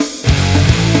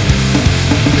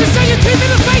You say your teeth in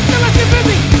the face unless you're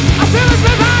busy. I feel it's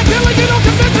live high till you don't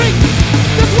convince me.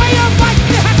 This way of life,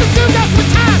 it has to do just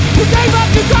with time. You gave up,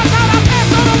 you dropped out, I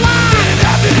passed on the line. Didn't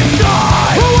have it in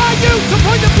time. Who are you to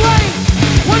point the blame?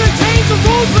 Wanna change the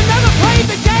rules but never played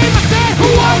the game? I said, who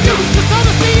are you to sow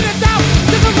the seed of doubt?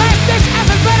 This is last ditch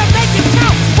effort, better make it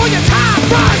count. For your time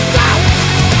runs out.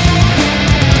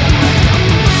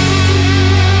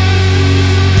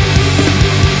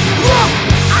 Look,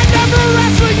 I never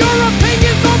asked for your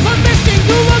opinions or permission.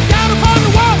 You look down upon the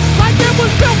world like it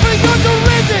was built for your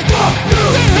derision.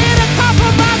 Sit here to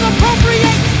compromise,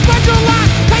 appropriate, spread your lies,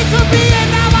 claim to be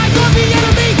an ally, you're the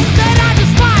enemy that I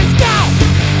despise.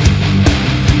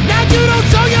 Now you don't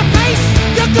show your face,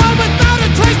 you're gone without a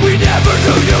trace. We never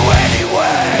knew you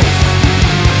anyway.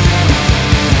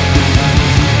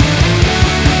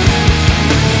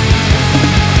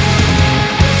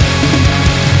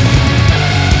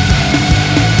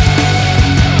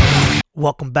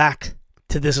 Welcome back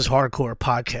to This Is Hardcore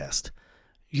podcast.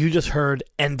 You just heard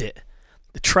End It.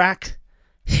 The track,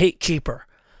 Hate Keeper.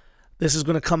 This is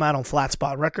going to come out on Flat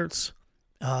Spot Records.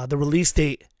 The release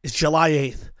date is July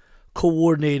 8th,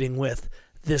 coordinating with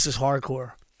This Is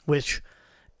Hardcore, which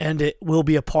End It will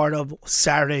be a part of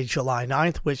Saturday, July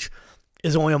 9th, which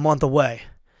is only a month away.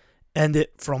 End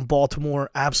It from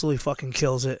Baltimore absolutely fucking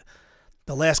kills it.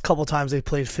 The last couple times they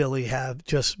played Philly have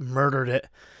just murdered it.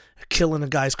 Killing the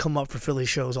guys come up for Philly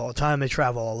shows all the time. They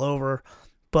travel all over.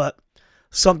 But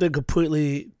something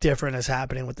completely different is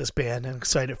happening with this band and I'm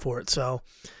excited for it. So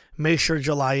make sure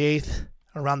July 8th,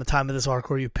 around the time of this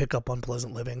hardcore, you pick up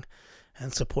Unpleasant Living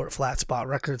and support Flat Spot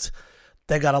Records.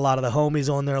 They got a lot of the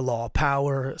homies on there. Law of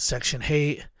Power, Section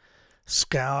Hate,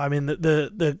 Scow. I mean,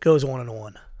 the goes on and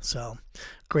on. So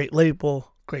great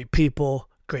label, great people,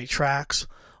 great tracks.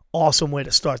 Awesome way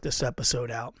to start this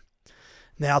episode out.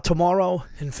 Now, tomorrow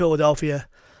in Philadelphia,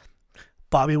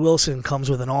 Bobby Wilson comes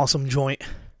with an awesome joint,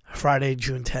 Friday,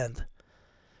 June 10th.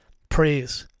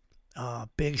 Praise.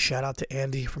 Big shout out to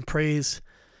Andy from Praise.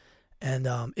 And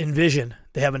Envision,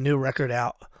 they have a new record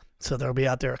out, so they'll be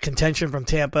out there. Contention from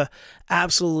Tampa.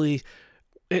 Absolutely,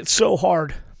 it's so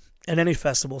hard at any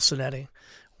festival, Cincinnati,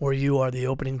 where you are the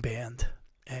opening band,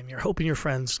 and you're hoping your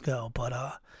friends go. But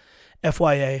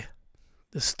FYA,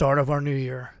 the start of our new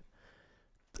year,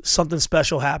 something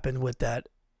special happened with that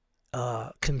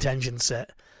Contention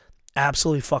set.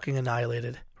 Absolutely fucking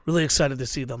annihilated. Really excited to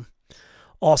see them.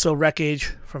 Also, Wreck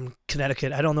Age from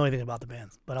Connecticut. I don't know anything about the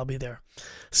band, but I'll be there.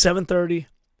 7:30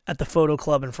 at the Photo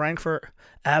Club in Frankfurt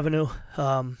Avenue.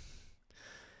 A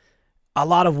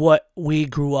lot of what we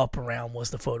grew up around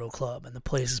was the Photo Club, and the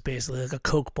place is basically like a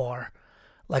Coke bar,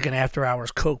 like an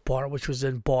after-hours Coke bar, which was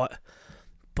then bought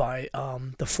by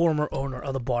the former owner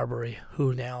of the Barbary,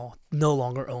 who now no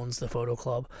longer owns the Photo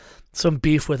Club. Some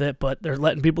beef with it, but they're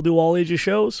letting people do all ages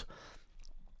shows.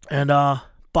 And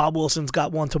Bob Wilson's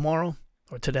got one tomorrow,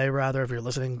 or today rather, if you're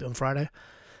listening on Friday.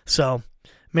 So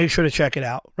make sure to check it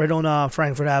out. Right on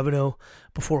Frankfurt Avenue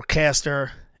before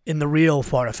Castor in the real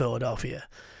part of Philadelphia.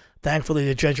 Thankfully,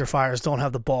 the gentrifiers don't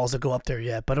have the balls to go up there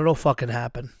yet, but it'll fucking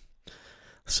happen.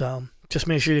 So just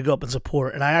make sure you go up and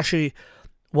support. And I actually,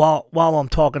 while I'm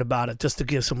talking about it, just to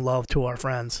give some love to our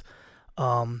friends,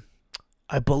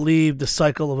 I believe the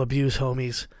Cycle of Abuse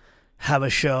homies have a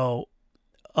show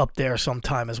up there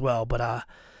sometime as well. But I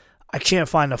can't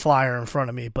find the flyer in front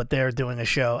of me, but they're doing a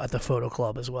show at the Photo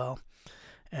Club as well.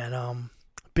 And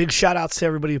big shout outs to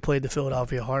everybody who played the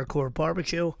Philadelphia Hardcore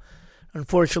Barbecue.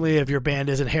 Unfortunately, if your band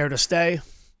isn't here to stay,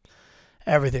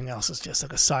 everything else is just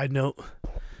like a side note.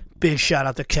 Big shout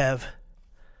out to Kev.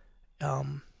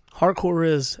 Hardcore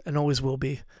is and always will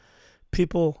be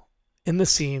people in the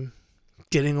scene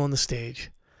getting on the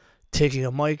stage, taking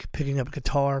a mic, picking up a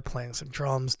guitar, playing some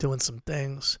drums, doing some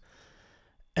things,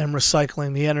 and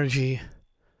recycling the energy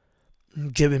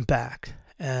and giving back.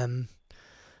 And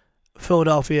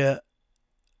Philadelphia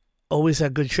always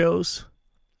had good shows.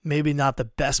 Maybe not the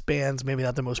best bands, maybe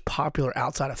not the most popular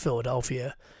outside of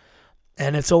Philadelphia.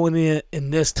 And it's only in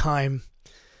this time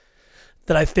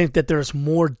that I think that there's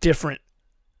more different,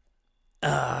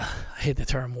 I hate the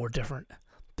term more different.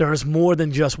 There's more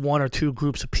than just one or two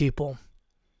groups of people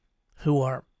who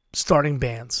are starting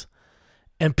bands.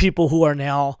 And people who are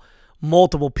now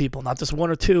multiple people, not just one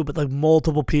or two, but like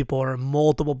multiple people are in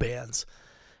multiple bands.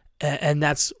 And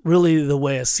that's really the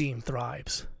way a scene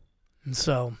thrives. And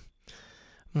so,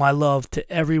 my love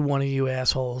to every one of you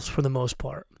assholes, for the most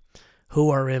part, who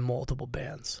are in multiple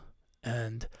bands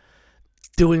and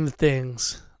doing the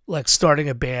things like starting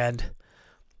a band.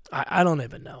 I don't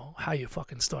even know how you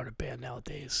fucking start a band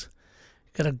nowadays.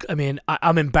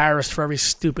 I'm embarrassed for every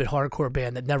stupid hardcore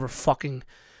band that never fucking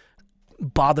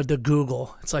bothered to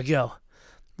Google. It's like, yo,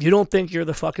 you don't think you're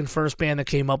the fucking first band that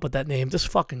came up with that name? Just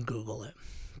fucking Google it.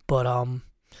 But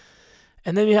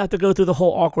and then you have to go through the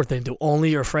whole awkward thing. Do only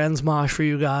your friends mosh for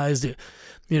you guys?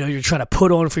 You're trying to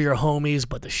put on for your homies,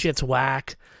 but the shit's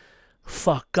whack.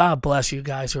 Fuck, God bless you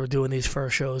guys who are doing these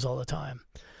first shows all the time.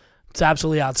 It's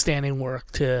absolutely outstanding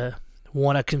work to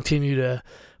want to continue to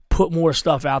put more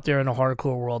stuff out there in the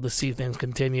hardcore world to see things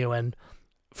continue. And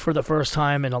for the first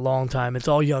time in a long time, it's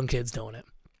all young kids doing it.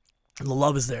 And the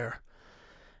love is there.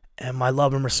 And my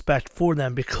love and respect for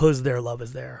them because their love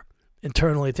is there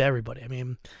internally to everybody. I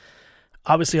mean,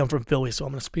 obviously I'm from Philly, so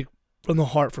I'm going to speak from the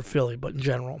heart for Philly, but in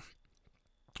general.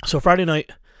 So Friday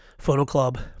night, Photo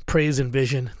Club, Praise and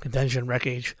Vision, Contention,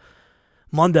 Wreckage.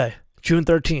 Monday, June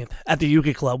 13th, at the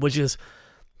Yuki Club, which is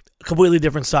a completely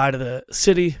different side of the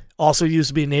city. Also used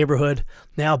to be a neighborhood.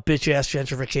 Now bitch-ass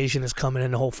gentrification is coming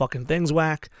in. The whole fucking thing's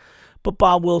whack. But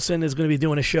Bob Wilson is going to be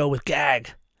doing a show with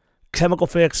Gag, Chemical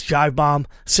Fix, Jive Bomb,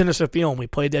 Sinister Feeling. We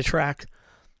played that track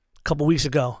a couple weeks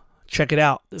ago. Check it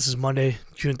out. This is Monday,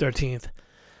 June 13th.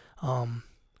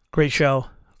 Great show.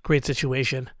 Great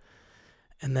situation.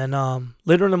 And then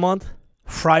later in the month,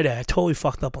 Friday. I totally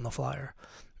fucked up on the flyer.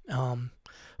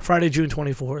 Friday, June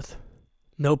 24th.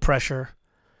 No Pressure.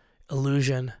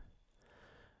 Illusion.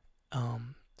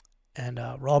 And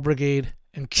Raw Brigade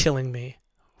and Killing Me.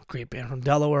 Great band from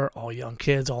Delaware. All young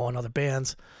kids, all in other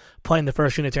bands. Playing the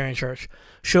First Unitarian Church.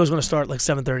 Show's going to start like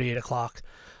 7:30, 8 o'clock.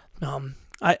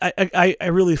 I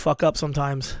really fuck up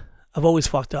sometimes. I've always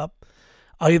fucked up.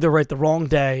 I'll either write the wrong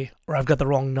day or I've got the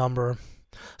wrong number.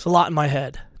 It's a lot in my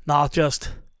head. Not just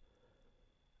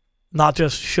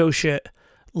show shit,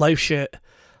 life shit.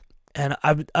 And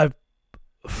I've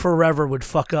forever would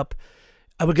fuck up.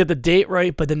 I would get the date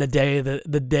right, but then the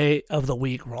day of the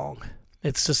week wrong.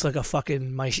 It's just like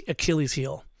my Achilles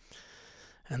heel.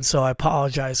 And so I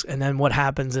apologize. And then what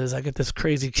happens is I get this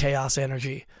crazy chaos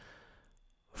energy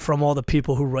from all the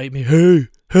people who write me, hey,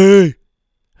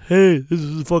 this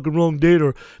is the fucking wrong date,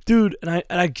 or dude, and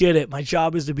I get it. My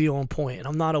job is to be on point, and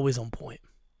I'm not always on point.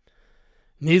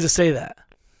 Need to say that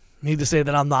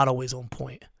I'm not always on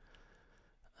point.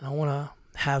 I don't want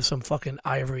to have some fucking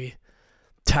ivory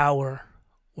tower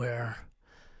where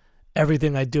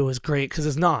everything I do is great, because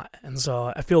it's not. And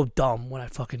so I feel dumb when I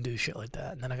fucking do shit like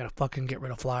that, and then I gotta fucking get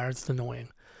rid of flyers. It's annoying.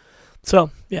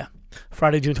 So yeah,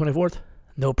 Friday, June 24th.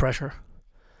 No pressure.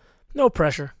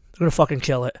 They're gonna fucking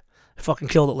kill it. They fucking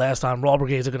killed it last time. Raw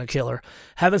Brigades are gonna kill her.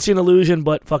 Haven't seen Illusion,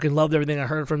 but fucking loved everything I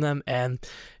heard from them. And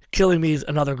Killing Me is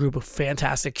another group of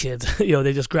fantastic kids.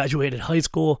 They just graduated high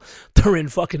school. They're in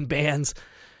fucking bands.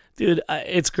 Dude,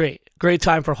 it's great. Great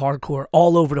time for hardcore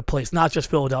all over the place. Not just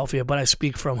Philadelphia, but I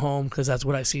speak from home because that's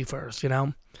what I see first,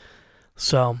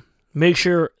 So make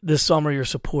sure this summer you're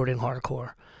supporting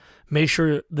hardcore. Make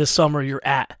sure this summer you're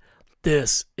at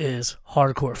This Is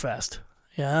Hardcore Fest.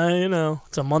 Yeah,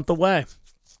 it's a month away.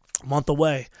 Well,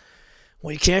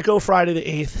 you can't go Friday the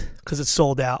 8th because it's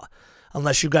sold out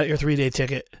unless you got your 3-day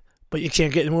ticket. But you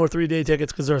can't get any more 3-day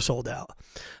tickets because they're sold out.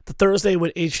 The Thursday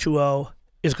with H2O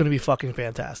is going to be fucking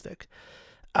fantastic.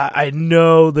 I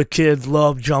know the kids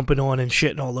love jumping on and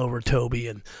shitting all over Toby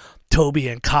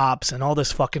and Cops and all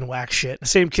this fucking whack shit. The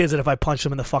same kids that if I punched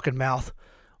them in the fucking mouth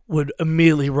would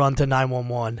immediately run to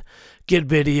 911, get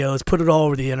videos, put it all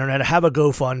over the internet, have a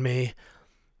GoFundMe.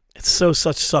 It's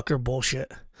such sucker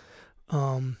bullshit.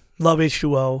 Love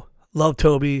H2O. Love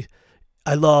Toby.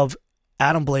 I love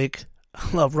Adam Blake.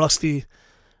 I love Rusty.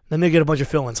 Then they get a bunch of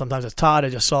fill-ins. Sometimes it's Todd. I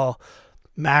just saw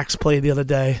Max play the other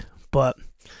day. But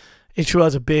H2O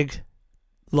has a big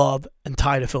love and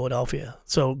tie to Philadelphia.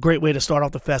 So great way to start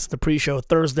off the fest. The pre-show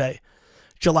Thursday,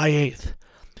 July 8th.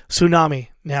 Tsunami.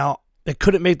 Now, they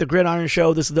couldn't make the Gridiron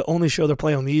show. This is the only show they're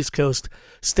playing on the East Coast.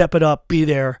 Step It Up. Be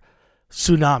there.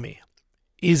 Tsunami.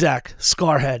 Ezak,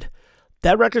 Scarhead.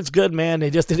 That record's good, man. They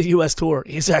just did a U.S. tour.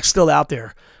 Ezak's still out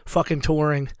there fucking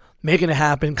touring, making it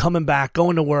happen, coming back,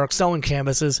 going to work, selling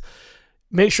canvases.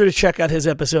 Make sure to check out his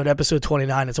episode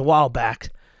 29. It's a while back.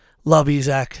 Love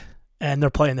Ezak, and they're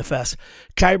playing the fest.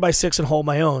 Carried by Six and Hold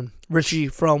My Own. Richie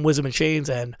from Wisdom and Chains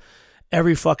and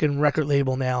every fucking record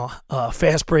label now.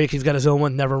 Fast Break, he's got his own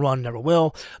one. Never Run, Never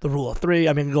Will. The Rule of Three.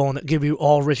 I mean, going to give you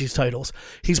all Richie's titles.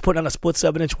 He's putting on a split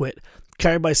 7-inch with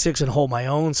Carried by Six and Hold My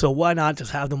Own, so why not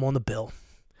just have them on the bill?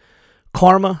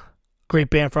 Karma,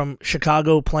 great band from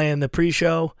Chicago playing the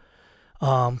pre-show.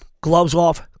 Gloves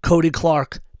Off, Cody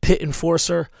Clark, Pit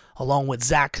Enforcer, along with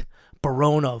Zach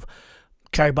Barone of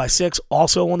Carried by Six,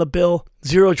 also on the bill.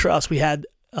 Zero Trust, we had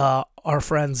our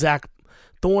friend Zach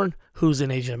Thorne, who's an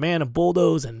Agent of Man and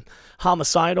Bulldoze and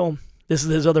Homicidal. This is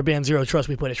his other band, Zero Trust.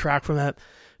 We played a track from that.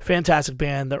 Fantastic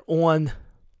band. They're on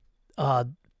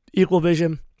Equal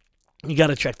Vision. You got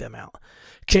to check them out.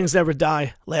 Kings Never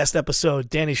Die, last episode,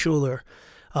 Danny Schuler.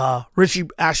 Richie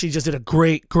actually just did a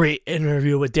great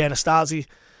interview with Dan Astasi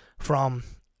from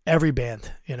every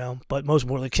band, but most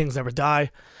importantly, Kings Never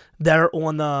Die. They're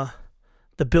on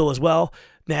the bill as well.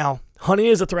 Now, Honey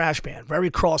is a thrash band, very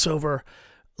crossover,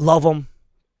 love them,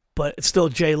 but it's still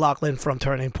Jay Lachlan from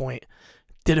Turning Point.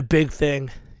 Did a big thing.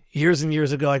 Years and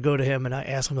years ago, I go to him and I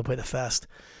ask him to play the fest.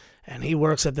 And he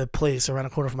works at the place around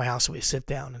the corner from my house, so we sit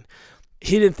down. And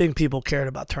he didn't think people cared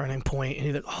about Turning Point. And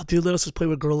he's like, oh, dude, let us just play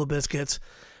with Gorilla Biscuits.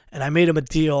 And I made him a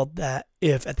deal that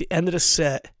if at the end of the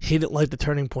set, he didn't like the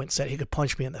Turning Point set, he could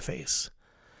punch me in the face.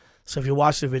 So if you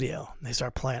watch the video and they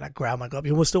start playing, I grab my glove.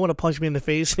 You still want to punch me in the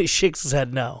face? And he shakes his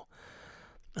head no.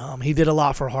 He did a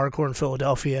lot for hardcore in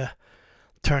Philadelphia.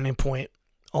 Turning Point,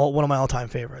 one of my all-time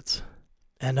favorites.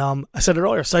 And I said it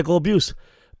earlier, Cycle Abuse.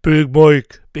 Big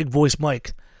Mike, Big Voice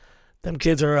Mike. Them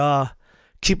kids are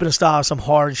keeping a style of some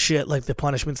hard shit like the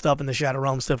Punishment stuff and the Shadow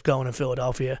Realm stuff going in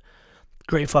Philadelphia.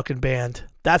 Great fucking band.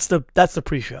 That's the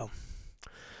pre-show.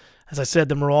 As I said,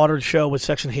 the Marauders show with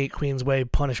Section Hate,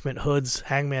 Queensway, Punishment, Hoods,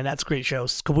 Hangman, that's a great show.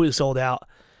 It's completely sold out.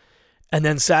 And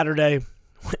then Saturday,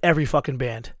 every fucking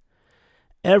band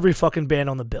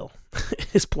on the bill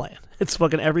is playing. It's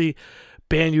fucking every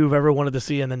band you've ever wanted to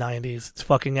see in the 90s. It's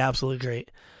fucking absolutely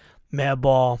great.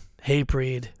 Madball,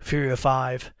 Hatebreed, Fury of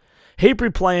 5.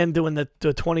 Hatebreed playing, doing the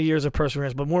 20 years of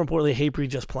Perseverance, but more importantly, Hatebreed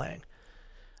just playing.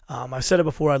 I've said it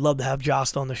before, I'd love to have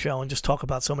Jost on the show and just talk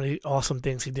about so many awesome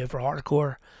things he did for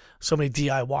hardcore, so many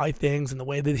DIY things and the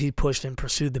way that he pushed and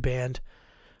pursued the band.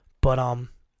 But,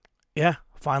 yeah,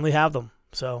 finally have them.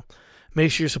 So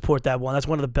make sure you support that one. That's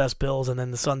one of the best bills. And then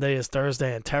the Sunday is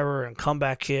Thursday and Terror and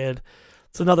Comeback Kid.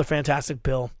 It's another fantastic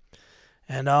bill.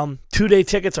 And 2-day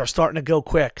tickets are starting to go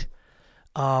quick.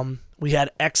 We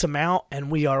had X amount, and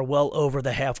we are well over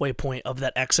the halfway point of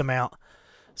that X amount.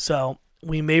 So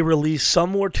we may release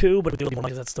some more too, but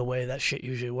because that's the way that shit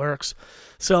usually works.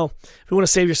 So if you want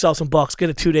to save yourself some bucks, get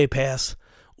a 2-day pass,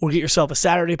 or get yourself a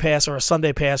Saturday pass or a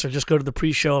Sunday pass, or just go to the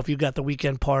pre-show if you got the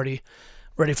weekend party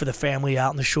ready for the family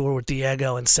out in the shore with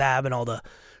Diego and Sab and all the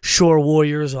shore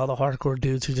warriors, all the hardcore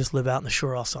dudes who just live out in the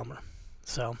shore all summer.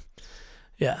 So,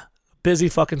 yeah. Busy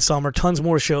fucking summer. Tons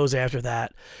more shows after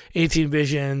that. 18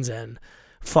 Visions and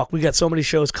we got so many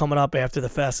shows coming up after the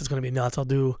fest. It's going to be nuts. I'll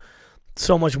do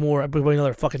so much more. I'll be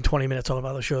another fucking 20 minutes talking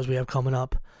about the shows we have coming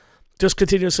up. Just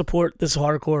continue to support This Is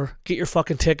Hardcore. Get your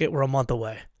fucking ticket. We're a month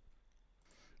away.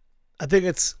 I think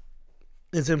it's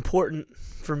important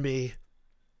for me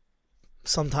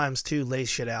sometimes to lay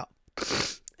shit out.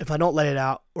 If I don't lay it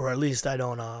out, or at least I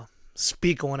don't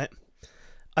speak on it,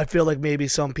 I feel like maybe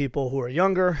some people who are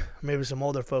younger, maybe some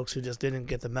older folks who just didn't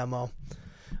get the memo,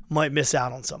 might miss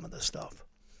out on some of this stuff.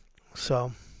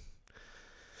 So,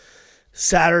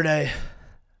 Saturday,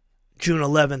 June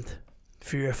 11th,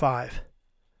 Fury of 5,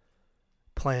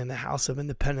 playing the House of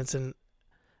Independence in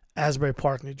Asbury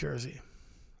Park, New Jersey.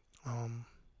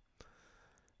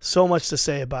 So much to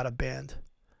say about a band.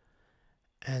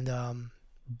 And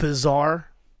bizarre,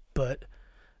 but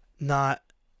not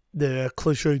the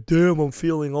cliche, damn, I'm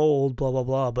feeling old, blah, blah,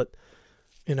 blah. But,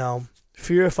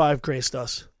 Fury of 5 graced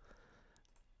us.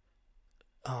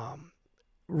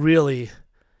 Really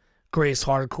graced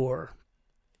hardcore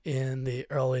in the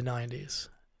early 90s.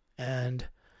 And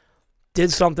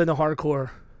did something to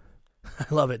hardcore. I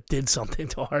love it. Did something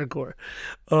to hardcore.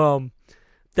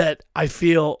 That I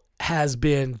feel has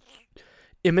been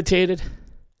imitated,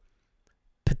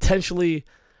 potentially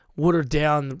watered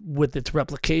down with its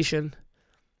replication,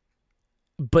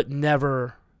 but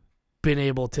never been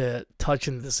able to touch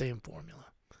into the same formula.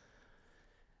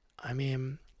 I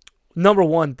mean, number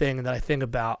one thing that I think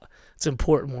about, it's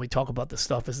important when we talk about this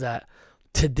stuff, is that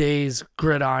today's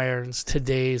gridirons,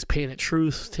 today's Painted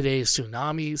Truth, today's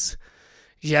Tsunamis,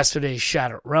 yesterday's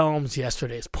Shattered Realms,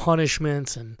 yesterday's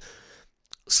Punishments, and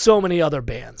so many other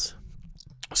bands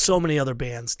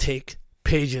take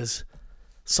pages,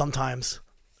 sometimes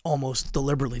almost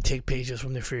deliberately take pages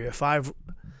from the Fury of 5.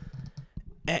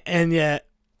 And yet,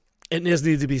 it needs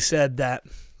to be said that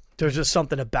there's just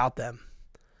something about them.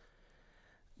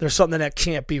 There's something that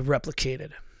can't be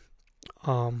replicated.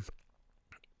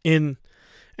 In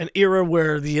an era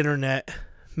where the internet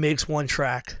makes one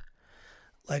track,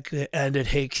 like it ended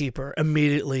Hatekeeper,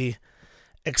 immediately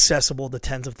accessible to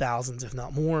tens of thousands, if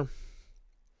not more,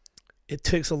 it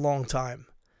takes a long time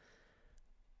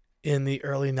in the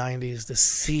early 90s to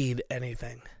seed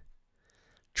anything.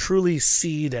 Truly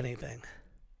seed anything.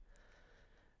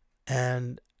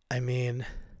 And, I mean,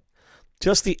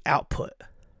 just the output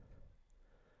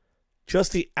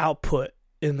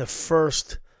in the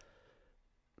first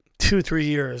 2-3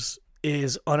 years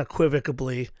is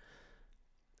unequivocally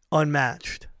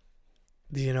unmatched.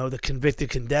 The Convicted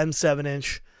Condemned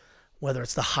 7-inch, whether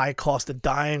it's the High Cost of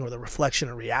Dying or the Reflection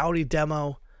of Reality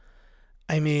demo.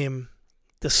 I mean,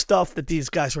 the stuff that these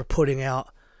guys were putting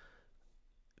out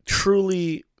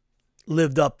truly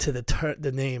lived up to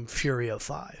the name Fury of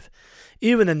 5.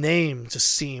 Even the name just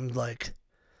seemed like,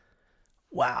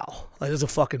 wow, like it's a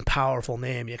fucking powerful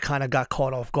name. You kind of got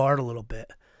caught off guard a little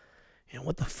bit.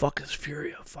 What the fuck is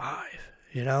Fury of 5?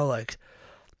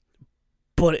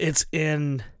 But it's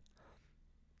in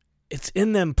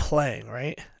them playing,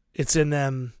 right? It's in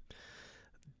them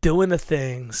doing the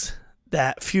things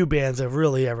that few bands have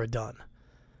really ever done.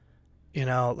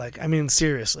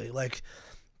 Seriously,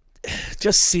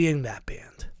 just seeing that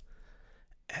band.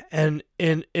 And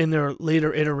in their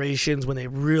later iterations, when they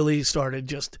really started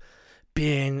just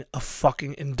being a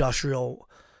fucking industrial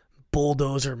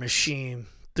bulldozer machine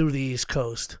through the East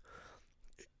Coast,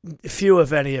 few,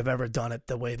 if any, have ever done it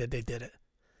the way that they did it.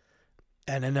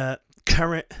 And in a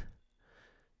current,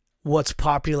 what's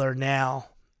popular now,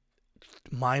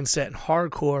 mindset and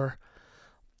hardcore,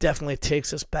 definitely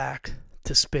takes us back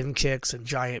to spin kicks and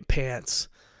giant pants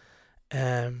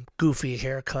and goofy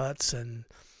haircuts and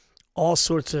all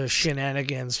sorts of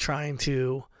shenanigans trying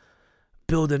to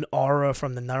build an aura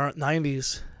from the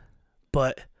 90s.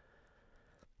 But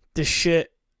the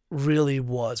shit really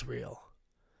was real.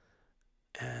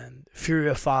 And Fury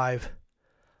of 5,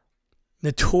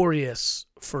 notorious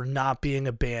for not being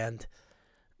a band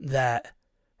that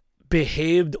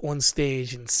behaved on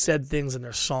stage and said things in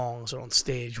their songs or on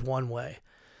stage one way,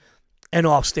 and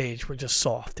off stage were just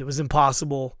soft. It was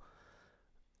impossible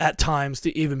at times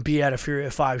to even be at a Fury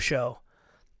of 5 show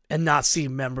and not see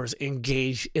members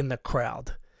engage in the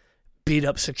crowd, beat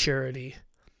up security.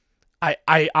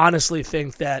 I honestly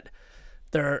think that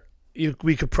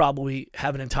we could probably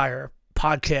have an entire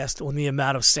podcast on the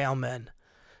amount of sound men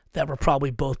that were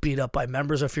probably both beat up by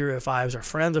members of Fury of 5s or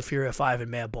friends of Fury of 5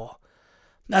 and Madball.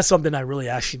 That's something I really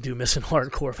actually do miss in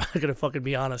hardcore, if I'm going to fucking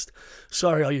be honest.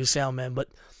 Sorry, all you sound men, but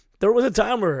there was a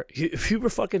time where if you were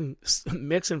fucking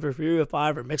mixing for Fury of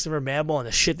 5 or mixing for Madball and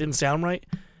the shit didn't sound right,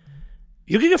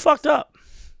 you could get fucked up.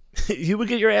 You would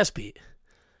get your ass beat.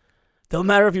 Don't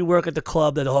matter if you work at the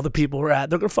club that all the people were at,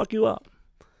 they're going to fuck you up.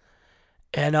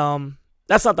 And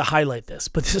that's not to highlight this,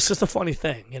 but it's just a funny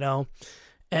thing,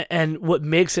 And what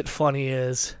makes it funny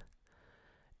is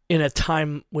in a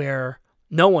time where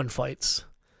no one fights,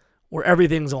 where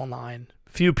everything's online,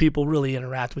 few people really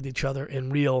interact with each other in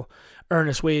real,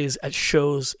 earnest ways at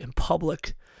shows in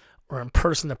public or in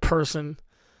person to person,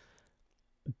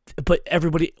 but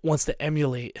everybody wants to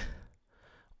emulate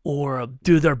or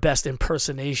do their best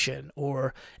impersonation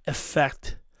or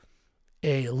affect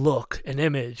a look, an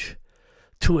image,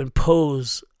 to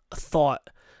impose a thought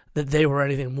that they were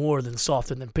anything more than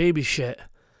softer than baby shit.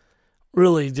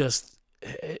 Really just,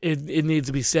 it needs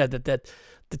to be said that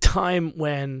the time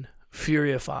when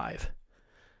Fury of 5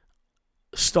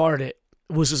 started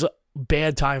was just a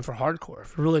bad time for hardcore,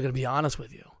 if we're really going to be honest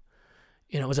with you.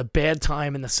 It was a bad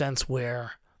time in the sense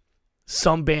where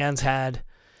some bands had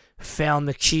found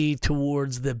the key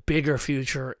towards the bigger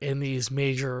future in these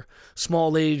major,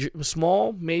 small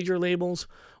major labels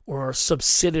or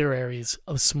subsidiaries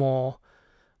of smaller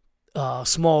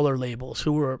labels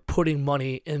who were putting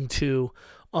money into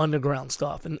underground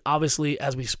stuff. And obviously,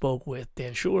 as we spoke with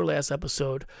Dan Schuler last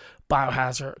episode,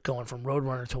 Biohazard going from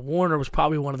Roadrunner to Warner was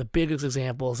probably one of the biggest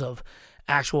examples of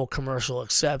actual commercial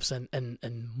success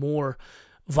and more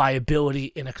viability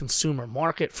in a consumer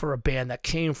market for a band that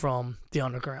came from the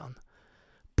underground.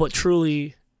 But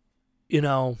truly,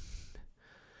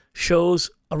 shows,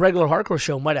 a regular hardcore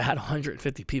show might have had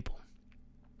 150 people.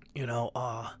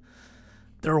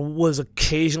 There was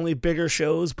occasionally bigger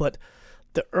shows, but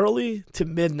the early to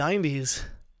mid 90s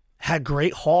had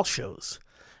great hall shows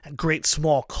and great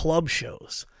small club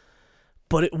shows.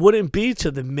 But it wouldn't be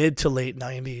to the mid to late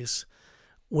 90s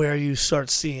where you start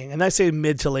seeing, and I say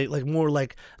mid to late, like more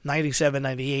like 97,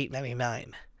 98,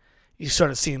 99. You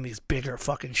started seeing these bigger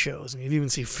fucking shows, and you'd even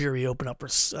see Fury open up for,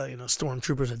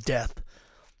 Stormtroopers of Death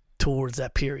towards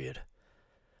that period.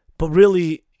 But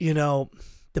really, the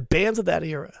bands of that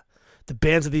era, the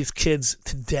bands of these kids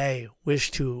today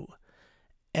wish to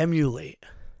emulate.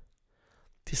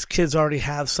 These kids already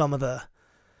have some of the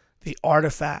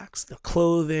artifacts, the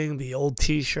clothing, the old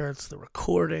t-shirts, the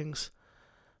recordings,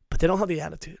 but they don't have the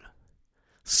attitude.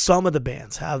 Some of the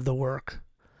bands have the work,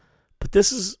 but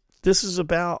this is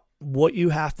about what you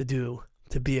have to do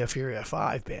to be a Fury of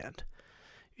 5 band.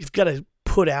 You've got to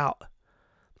put out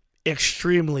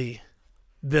extremely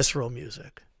visceral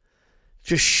music.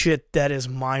 Just shit that is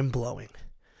mind-blowing.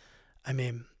 I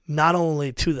mean, not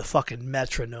only to the fucking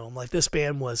metronome, like this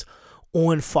band was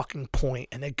on fucking point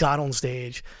and they got on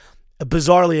stage.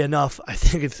 Bizarrely enough, I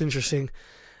think it's interesting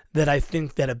that I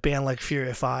think that a band like Fury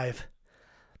of Five,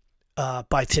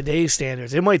 by today's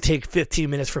standards, it might take 15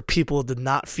 minutes for people to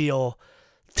not feel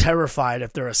terrified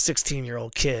if they're a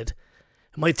 16-year-old kid.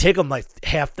 It might take them like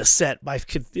half the set.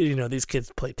 These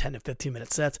kids play 10 to 15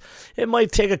 minute sets. It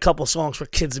might take a couple songs for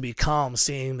kids to be calm,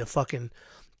 seeing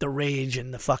the rage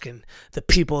and the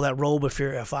people that roll with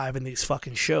Fury of Five in these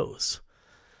fucking shows.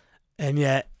 And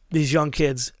yet these young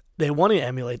kids, they want to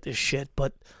emulate this shit,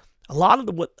 but a lot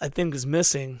of what I think is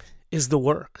missing is the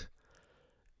work.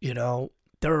 You know,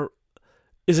 there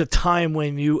is a time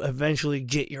when you eventually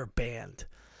get your band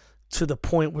to the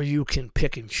point where you can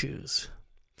pick and choose.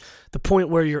 The point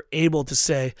where you're able to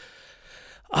say,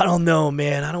 I don't know,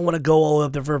 man, I don't want to go all the way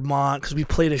up to Vermont because we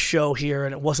played a show here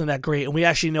and it wasn't that great and we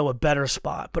actually know a better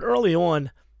spot. But early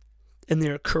on in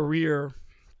their career,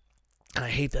 and I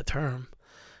hate that term,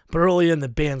 but early in the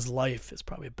band's life is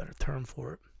probably a better term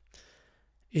for it,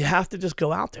 you have to just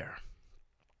go out there.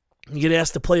 You get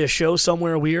asked to play a show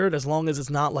somewhere weird, as long as it's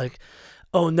not like,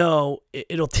 oh no,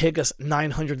 it'll take us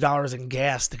 $900 in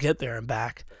gas to get there and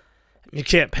back. You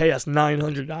can't pay us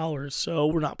 $900, so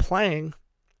we're not playing.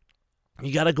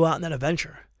 You got to go out in that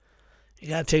adventure. You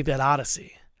got to take that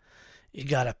odyssey. You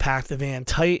got to pack the van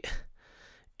tight.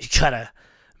 You got to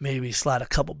maybe slide a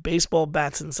couple baseball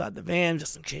bats inside the van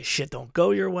just in case shit don't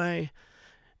go your way.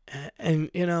 And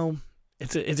you know,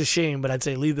 it's a shame, but I'd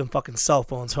say leave them fucking cell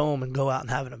phones home and go out and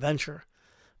have an adventure.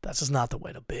 That's just not the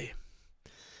way to be.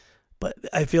 But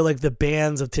I feel like the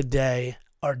bands of today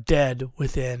are dead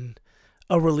within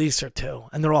a release or two,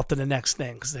 and they're off to the next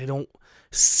thing because they don't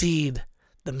seed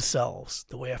themselves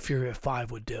the way a Fury of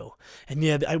Five would do. And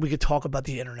yeah, we could talk about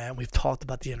the internet. We've talked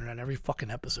about the internet every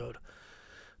fucking episode.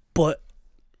 But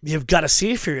you've got to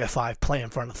see Fury of Five play in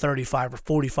front of 35 or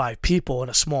 45 people in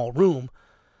a small room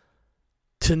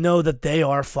to know that they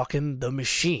are fucking the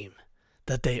machine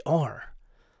that they are.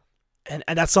 And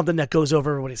that's something that goes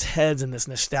over everybody's heads in this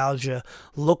nostalgia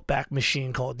look-back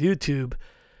machine called YouTube.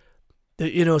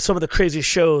 You know, some of the craziest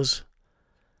shows,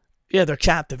 yeah, they're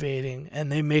captivating,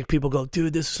 and they make people go,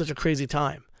 dude, this is such a crazy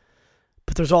time.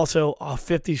 But there's also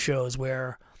 50 shows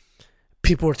where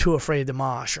people were too afraid to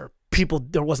mosh, or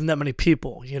there wasn't that many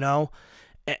people, you know?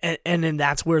 And then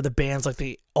that's where the bands like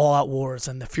the All Out Wars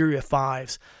and the Fury of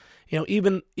Fives, you know,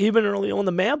 even early on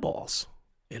the Madballs,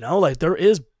 you know, like there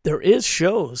is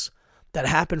shows that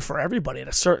happen for everybody at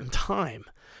a certain time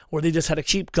where they just had to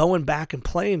keep going back and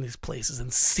playing these places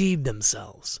and seed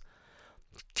themselves.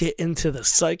 Get into the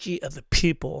psyche of the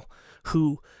people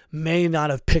who may not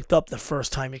have picked up the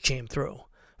first time it came through.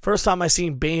 First time I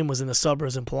seen Bane was in the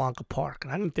suburbs in Polanco Park,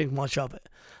 and I didn't think much of it.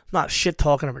 I'm not shit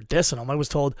talking them or dissing them. I was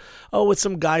told, oh, it's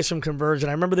some guys from Converge, and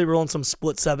I remember they were on some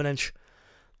split 7-inch,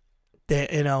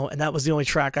 you know, and that was the only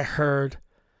track I heard.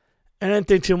 And I didn't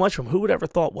think too much of them. Who would ever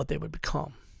thought what they would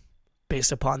become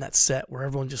based upon that set where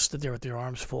everyone just stood there with their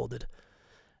arms folded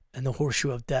and the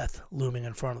horseshoe of death looming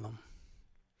in front of them?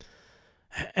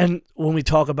 And when we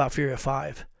talk about Fury of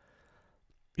Five,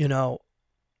 you know,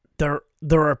 there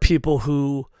are people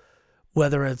who,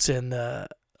 whether it's in the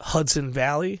Hudson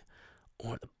Valley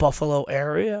or the Buffalo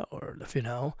area or, you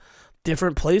know,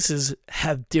 different places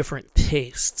have different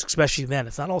tastes, especially then.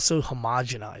 It's not all so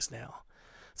homogenized now.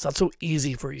 It's not so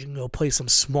easy for you to go play some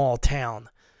small town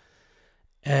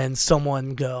and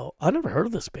someone go, I never heard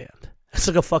of this band. It's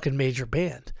like a fucking major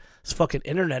band. This fucking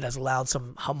internet has allowed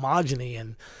some homogeny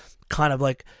and kind of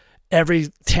like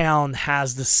every town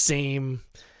has the same,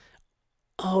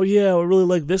 oh yeah, I really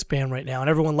like this band right now, and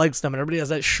everyone likes them, and everybody has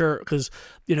that shirt because,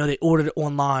 you know, they ordered it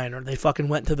online or they fucking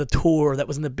went to the tour that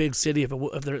was in the big city if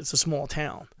it's a small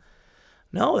town.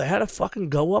 No, they had to fucking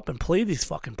go up and play these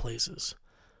fucking places.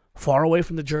 Far away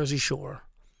from the Jersey Shore.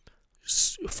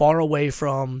 Far away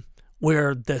from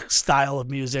where the style of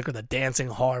music or the dancing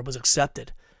hard was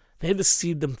accepted. They had to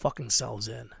seed them fucking selves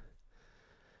in.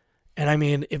 And I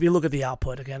mean, if you look at the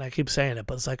output, again, I keep saying it,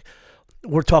 but it's like,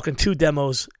 we're talking 2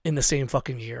 demos in the same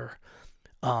fucking year.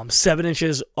 7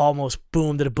 inches almost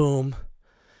boom to the boom.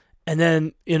 And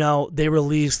then, you know, they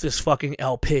released this fucking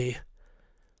LP.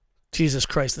 Jesus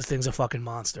Christ, this thing's a fucking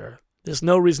monster. There's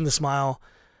no reason to smile.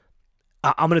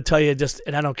 I'm going to tell you just,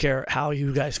 and I don't care how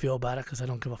you guys feel about it because I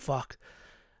don't give a fuck.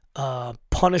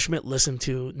 Punishment listened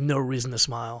to No Reason to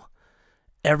Smile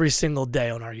every single day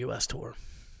on our U.S. tour.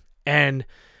 And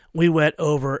we went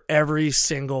over every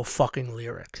single fucking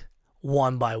lyric,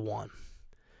 one by one.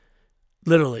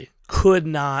 Literally, could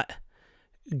not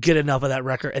get enough of that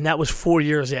record. And that was 4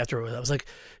 years after it was. That was like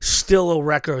still a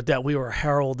record that we were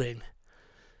heralding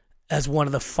as one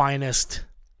of the finest,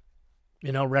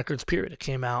 records, period. It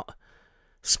came out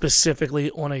specifically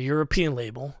on a European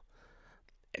label,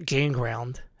 Gain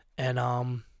Ground. And,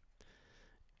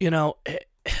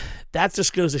 that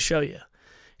just goes to show you.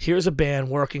 Here's a band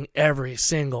working every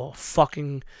single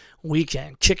fucking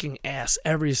weekend, kicking ass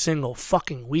every single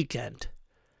fucking weekend.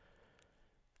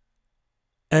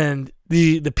 And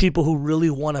the people who really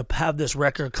want to have this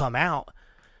record come out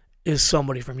is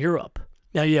somebody from Europe.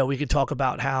 Now, yeah, we could talk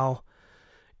about how,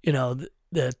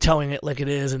 the Telling It Like It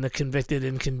Is and the Convicted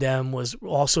and Condemned was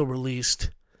also released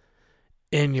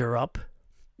in Europe,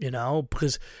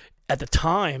 because at the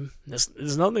time, there's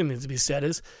another thing that needs to be said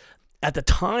is, at the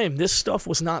time, this stuff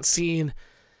was not seen.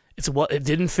 It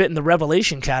didn't fit in the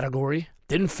Revelation category.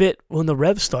 Didn't fit on the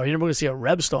Rev Star. You're never going to see a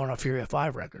Rev Star on a Fury of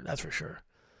 5 record, that's for sure.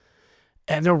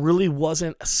 And there really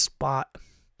wasn't a spot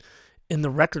in the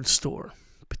record store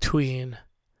between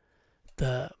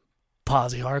the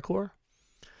Posse Hardcore,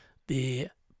 the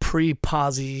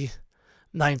pre-Posse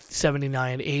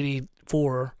 1979,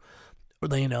 84, or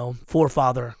the,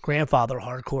 forefather, grandfather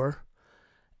hardcore,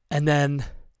 and then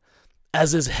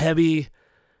as this heavy,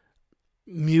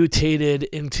 mutated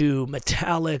into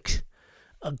metallic,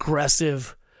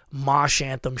 aggressive mosh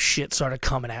anthem shit started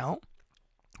coming out,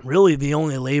 really the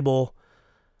only label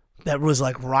that was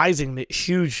like rising to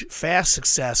huge, fast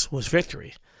success was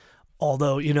Victory.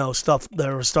 Although, stuff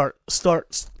there was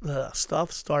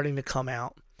stuff starting to come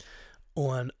out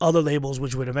on other labels,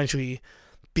 which would eventually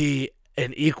be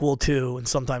an equal to and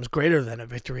sometimes greater than a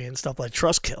Victory, and stuff like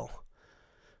Trustkill.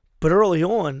 But early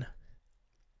on,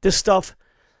 this stuff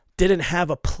didn't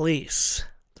have a place.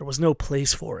 There was no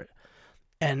place for it.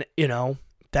 And,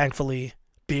 thankfully,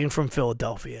 being from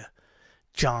Philadelphia,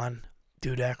 John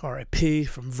Dudek, R.I.P.,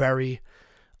 from Very,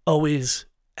 always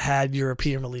had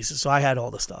European releases. So I had all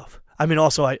the stuff. I mean,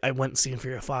 also, I went and seen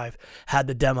Fury of 5, had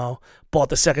the demo, bought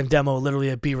the second demo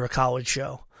literally at Beaver College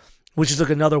show, which is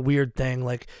like another weird thing.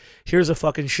 Like, here's a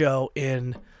fucking show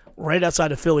in right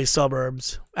outside of Philly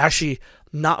suburbs, actually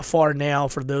not far now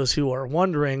for those who are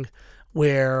wondering,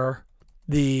 where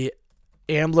the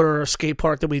Ambler skate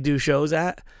park that we do shows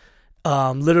at,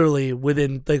 literally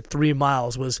within like 3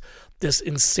 miles was this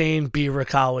insane Beaver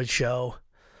College show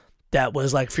that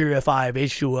was like Fury of 5,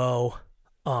 H2O,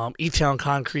 E-Town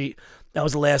Concrete. That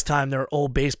was the last time their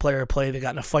old bass player played. They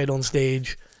got in a fight on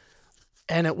stage.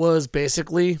 And it was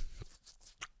basically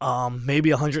maybe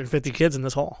 150 kids in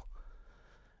this hall.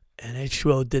 And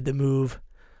H2O did the move.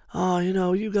 Oh,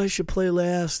 you guys should play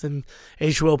last. And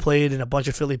H2O played, and a bunch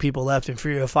of Philly people left. And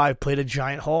Fury of 5 played a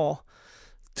giant hall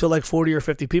to like 40 or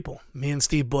 50 people. Me and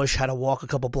Steve Bush had to walk a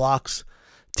couple blocks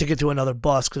to get to another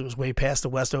bus because it was way past the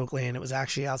West Oak Lane. It was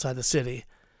actually outside the city.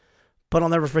 But I'll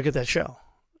never forget that show.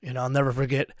 I'll never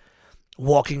forget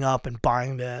walking up and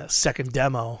buying the second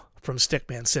demo from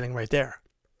Stickman sitting right there.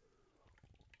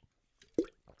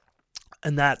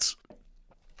 And that's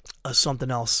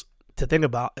something else to think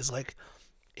about, is like,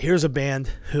 here's a band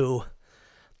who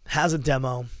has a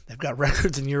demo. They've got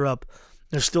records in Europe.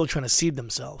 They're still trying to seed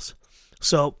themselves.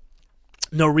 So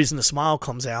No Reason to Smile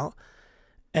comes out.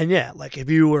 And yeah, like if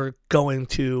you were going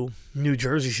to New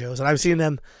Jersey shows, and I've seen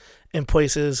them in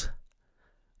places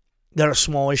that are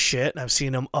small as shit, and I've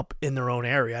seen them up in their own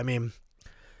area. I mean,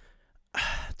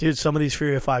 dude, some of these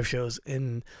Fury of 5 shows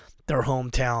in their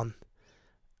hometown,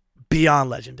 beyond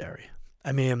legendary.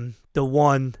 I mean, the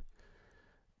one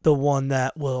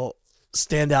that will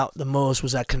stand out the most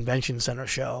was that Convention Center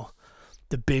show,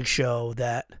 the big show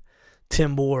that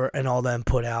Tim Moore and all them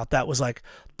put out. That was like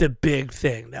the big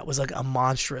thing. That was like a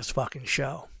monstrous fucking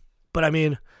show. But I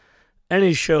mean,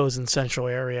 any shows in Central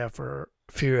area for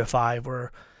Fury of 5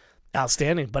 were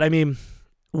outstanding. But I mean,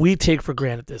 we take for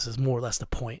granted, this is more or less the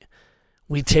point.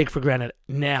 We take for granted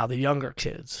now, the younger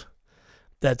kids,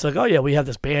 that's like, oh yeah, we have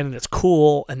this band and it's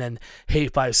cool, and then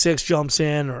Hate 56 jumps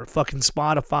in, or fucking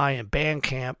Spotify and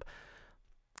Bandcamp,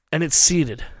 and it's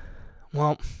seeded.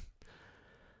 Well,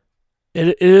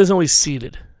 it is only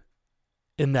seeded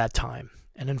in that time.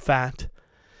 And in fact,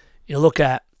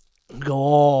 go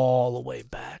all the way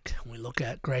back. We look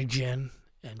at Greg Ginn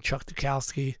and Chuck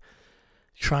Dukowski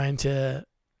trying to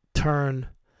turn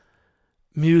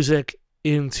music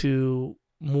into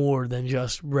more than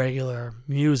just regular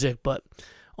music, but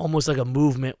almost like a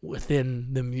movement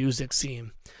within the music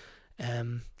scene.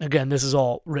 And again, this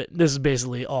is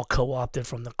basically all co-opted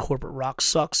from the Corporate Rock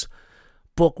Sucks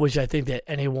book, which I think that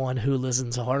anyone who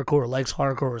listens to hardcore or likes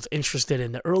hardcore or is interested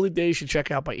in the early days should check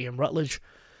out, by Ian Rutledge.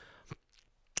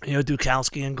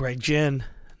 Dukowski and Greg Ginn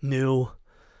knew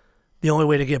the only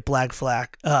way to get Black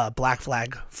Flag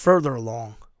further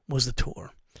along was the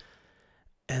tour.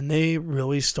 And they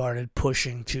really started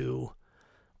pushing to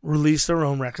release their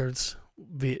own records,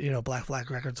 Black Flag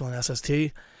Records on SST,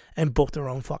 and book their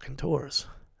own fucking tours.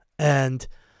 And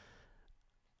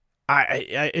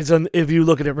if you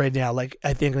look at it right now, like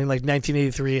I think in like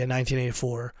 1983 and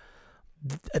 1984,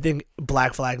 I think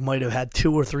Black Flag might have had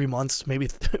 2 or 3 months, maybe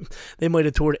they might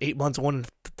have toured 8 months on and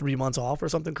 3 months off or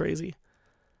something crazy.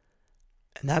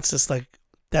 And that's just like,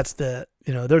 that's the,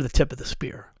 they're the tip of the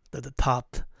spear. They're the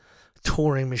top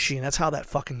touring machine. That's how that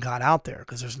fucking got out there,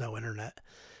 because there's no internet.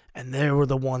 And they were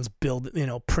the ones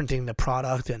printing the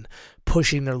product and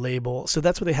pushing their label. So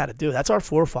that's what they had to do. That's our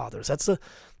forefathers. That's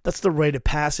the rite of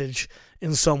passage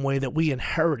in some way that we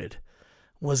inherited,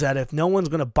 was that if no one's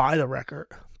going to buy the record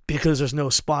because there's no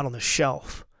spot on the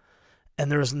shelf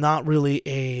and there's not really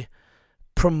a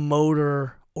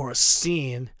promoter or a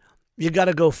scene, you got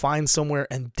to go find somewhere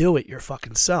and do it your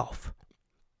fucking self.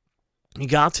 You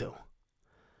got to.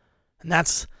 And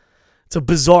it's a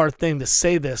bizarre thing to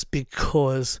say this,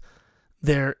 because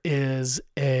there is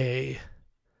a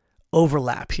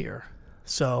overlap here.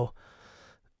 So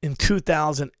in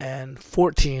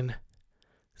 2014,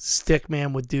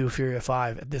 Stickman would do Fury of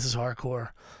 5 at This Is Hardcore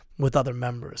with other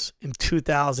members. In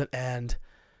 2000 and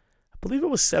I believe it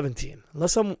was 17. I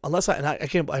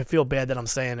feel bad that I'm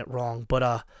saying it wrong,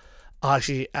 but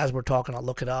actually, as we're talking, I'll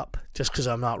look it up just because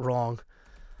I'm not wrong.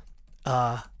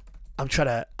 I'm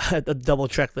trying to double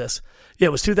check this. Yeah,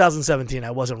 it was 2017. I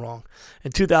wasn't wrong.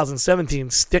 In 2017,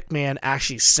 Stickman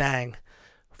actually sang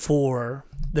for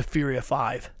the Fury of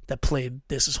 5 that played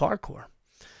This Is Hardcore.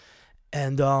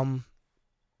 And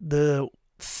the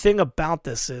thing about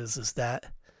this is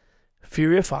that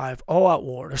Fury of 5, All Out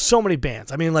War, there's so many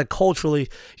bands. I mean, like culturally,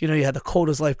 you had the Cold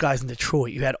as Life guys in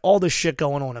Detroit. You had all this shit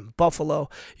going on in Buffalo.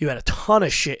 You had a ton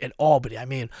of shit in Albany. I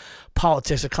mean,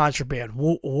 Politics of Contraband,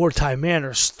 Wartime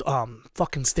Manners,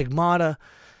 fucking Stigmata.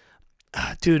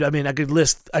 Dude, I mean, I could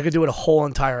do it a whole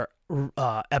entire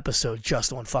episode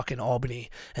just on fucking Albany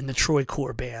and Detroit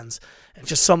core bands, and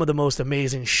just some of the most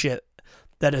amazing shit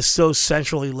that is so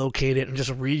centrally located and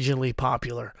just regionally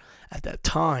popular at that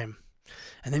time.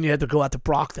 And then you had to go out to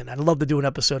Brockton. I'd love to do an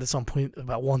episode at some point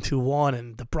about 121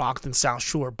 and the Brockton, South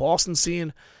Shore, Boston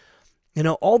scene.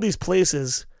 All these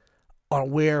places are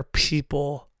where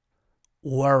people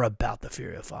were about the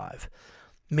Fury of 5.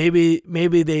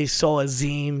 Maybe they saw a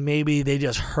zine. Maybe they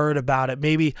just heard about it.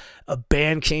 Maybe a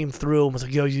band came through and was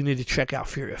like, yo, you need to check out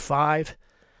Fury of 5.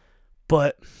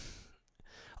 But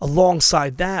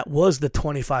alongside that was the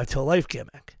 25 Till Life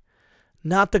gimmick.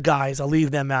 Not the guys, I'll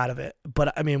leave them out of it.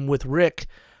 But I mean, with Rick,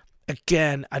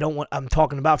 again, I'm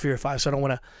talking about Fury of 5, so I don't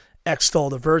want to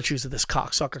extol the virtues of this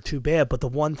cocksucker too bad. But the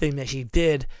one thing that he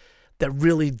did that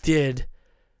really did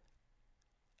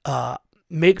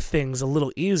make things a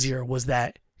little easier was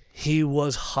that he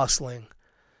was hustling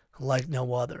like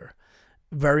no other.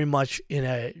 Very much in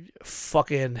a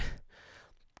fucking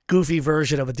goofy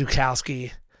version of a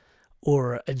Dukowski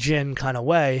or a Gin kind of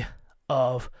way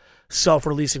of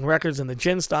self-releasing records in the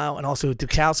Gin style, and also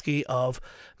Dukowski of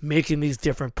making these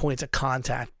different points of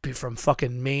contact from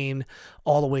fucking Maine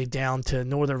all the way down to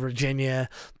Northern Virginia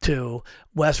to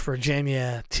West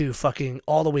Virginia to fucking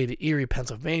all the way to Erie,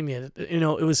 Pennsylvania.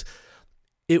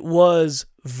 It was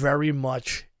very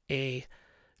much a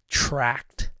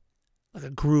tract, like a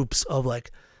groups of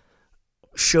like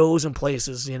shows and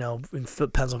places, in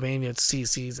Pennsylvania, it's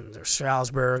CC's and there's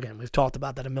Stroudsburg, and we've talked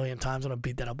about that a million times. I don't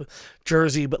beat that up.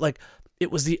 Jersey, but like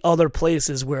it was the other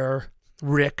places where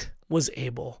Rick was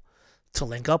able to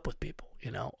link up with people,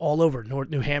 all over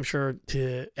New Hampshire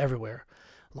to everywhere,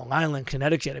 Long Island,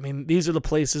 Connecticut. I mean, these are the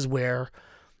places where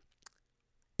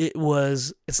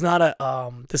it's not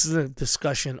this is a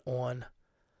discussion on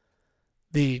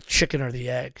the chicken or the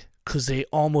egg, because they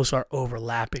almost are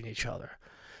overlapping each other.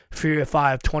 Fury of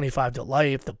 5, 25 to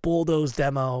Life, the Bulldoze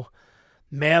demo,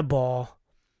 Madball,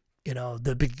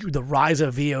 the rise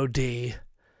of VOD,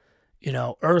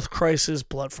 Earth Crisis,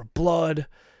 Blood for Blood,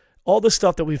 all the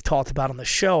stuff that we've talked about on the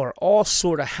show are all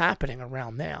sort of happening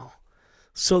around now.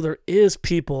 So there is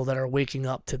people that are waking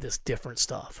up to this different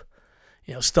stuff,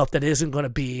 stuff that isn't going to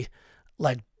be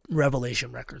like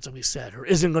Revelation Records, as we said, or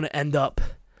isn't going to end up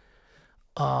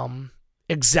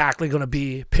exactly going to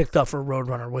be picked up for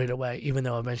Roadrunner right away, even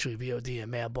though eventually VOD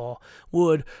and Madball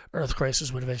would. Earth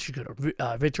Crisis would eventually go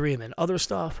to Victory and then other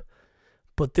stuff.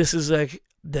 But this is like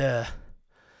the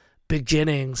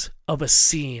beginnings of a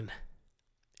scene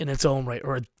in its own right,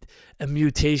 or a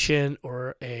mutation,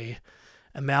 or a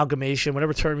amalgamation,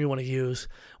 whatever term you want to use,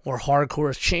 where hardcore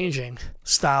is changing,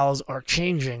 styles are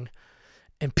changing,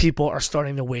 and people are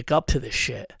starting to wake up to this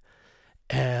shit.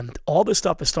 And all this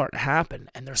stuff is starting to happen.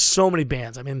 And there's so many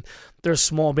bands. I mean, there's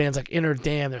small bands like Inner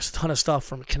Dam. There's a ton of stuff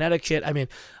from Connecticut. I mean,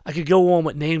 I could go on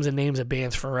with names and names of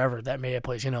bands forever that made a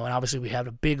place, And obviously we have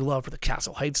a big love for the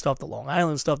Castle Heights stuff, the Long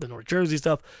Island stuff, the North Jersey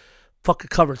stuff. Fucking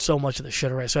covered so much of the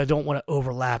shit already. So I don't want to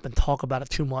overlap and talk about it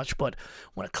too much. But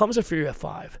when it comes to Fury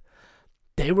 5,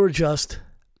 they were just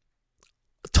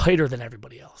tighter than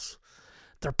everybody else.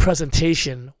 Their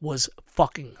presentation was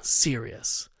fucking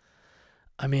serious.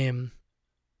 I mean,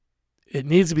 it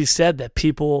needs to be said that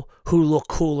people who look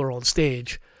cooler on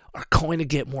stage are going to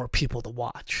get more people to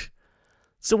watch.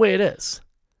 It's the way it is.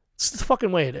 It's the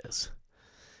fucking way it is.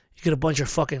 You get a bunch of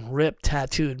fucking ripped,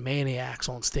 tattooed maniacs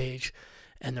on stage,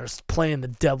 and they're playing the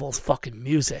devil's fucking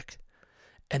music,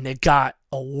 and they got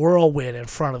a whirlwind in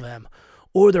front of them,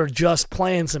 or they're just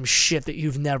playing some shit that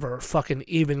you've never fucking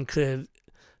even could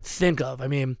think of. I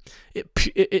mean,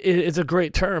 it's a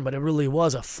great term, but it really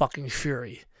was a fucking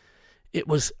fury. It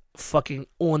was fucking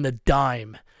on the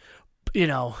dime.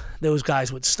 Those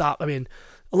guys would stop. I mean,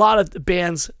 a lot of the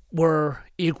bands were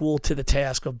equal to the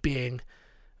task of being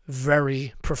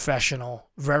very professional,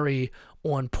 very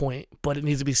on point, but it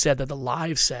needs to be said that the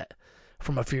live set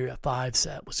from a Fury 5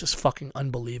 set was just fucking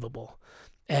unbelievable.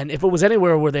 And if it was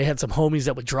anywhere where they had some homies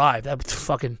that would drive, that would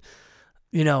fucking,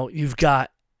 you've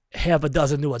got half a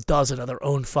dozen to a dozen of their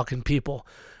own fucking people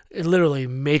literally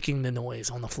making the noise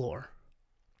on the floor.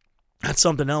 That's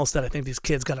something else that I think these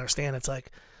kids got to understand. It's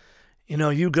like,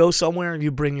 you go somewhere and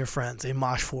you bring your friends. They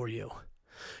mosh for you.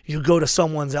 You go to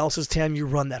someone else's town, you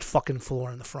run that fucking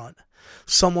floor in the front.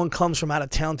 Someone comes from out of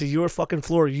town to your fucking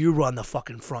floor, you run the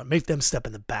fucking front. Make them step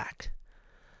in the back.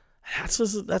 That's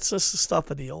just the stuff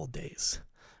of the old days.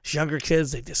 These younger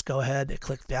kids, they just go ahead, they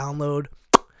click download,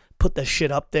 put the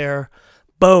shit up there.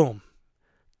 Boom.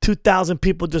 2,000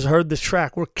 people just heard this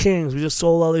track. We're kings. We just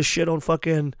sold all this shit on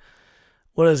fucking,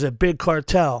 Big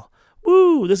Cartel.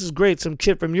 Woo, this is great. Some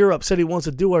kid from Europe said he wants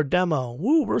to do our demo.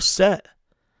 Woo, we're set.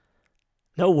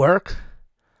 No work.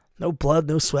 No blood,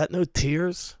 no sweat, no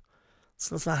tears.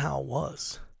 That's not how it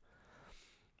was.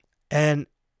 And,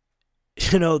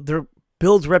 there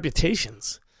builds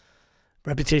reputations.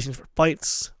 Reputations for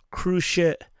fights, cruise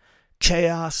shit,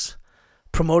 chaos,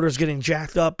 promoters getting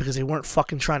jacked up because they weren't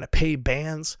fucking trying to pay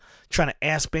bands, trying to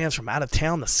ask bands from out of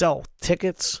town to sell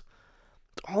tickets.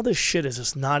 All this shit is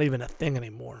just not even a thing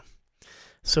anymore.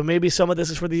 So maybe some of this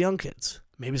is for the young kids.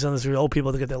 Maybe some of this is for the old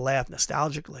people to get their laugh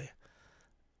nostalgically.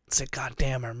 Say, God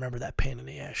damn, I remember that pain in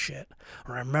the ass shit.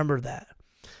 Or I remember that.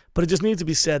 But it just needs to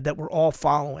be said that we're all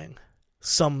following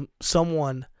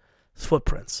someone's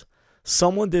footprints.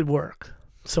 Someone did work.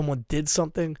 Someone did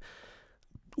something.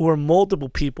 Or multiple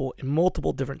people in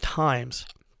multiple different times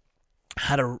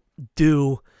had to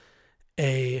do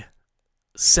a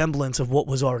semblance of what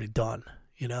was already done.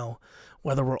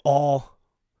 Whether we're all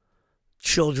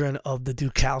children of the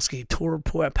Dukowski tour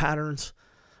patterns,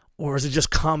 or is it just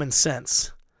common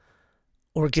sense?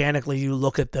 Organically, you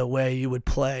look at the way you would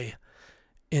play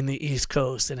in the East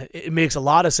Coast, and it makes a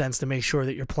lot of sense to make sure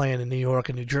that you're playing in New York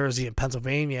and New Jersey and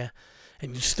Pennsylvania,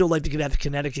 and you still like to get out to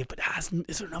Connecticut, but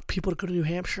is there enough people to go to New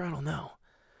Hampshire? I don't know.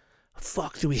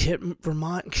 Fuck, do we hit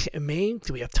Vermont and Maine?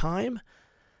 Do we have time?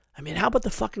 I mean, how about the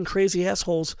fucking crazy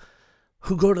assholes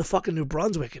who go to fucking New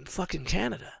Brunswick and fucking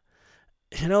Canada?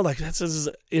 That's just,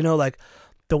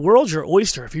 the world's your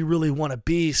oyster if you really want to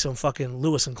be some fucking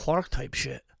Lewis and Clark type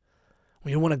shit.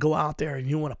 When you want to go out there and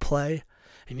you want to play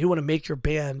and you want to make your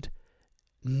band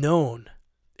known,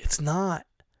 it's not,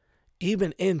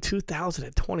 even in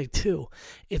 2022,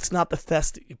 it's not the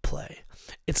fest that you play.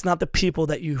 It's not the people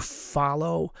that you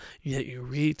follow, that you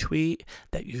retweet,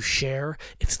 that you share.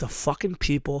 It's the fucking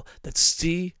people that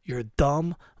see your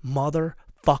dumb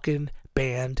motherfucking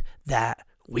band that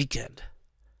weekend.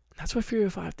 That's what Fury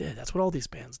 5 did. That's what all these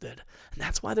bands did. And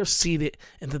that's why they're seeded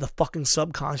into the fucking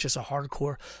subconscious of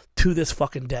hardcore to this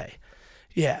fucking day.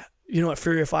 Yeah, you know what,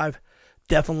 Fury 5,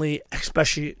 definitely,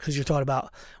 especially because you're talking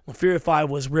about when Fury 5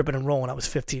 was ripping and rolling, I was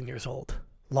 15 years old.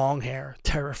 Long hair,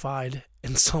 terrified,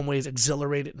 in some ways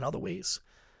exhilarated in other ways.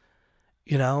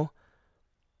 But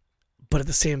at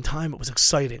the same time, it was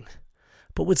exciting.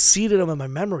 But what seeded them in my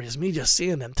memory is me just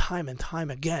seeing them time and time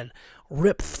again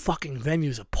rip fucking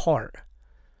venues apart.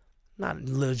 Not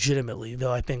legitimately,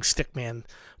 though I think Stickman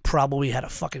probably had to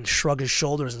fucking shrug his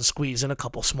shoulders and squeeze in a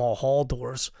couple small hall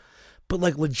doors. But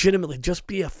legitimately, just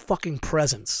be a fucking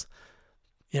presence.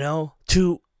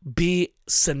 To be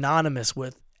synonymous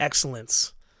with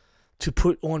excellence. To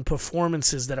put on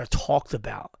performances that are talked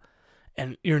about.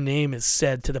 And your name is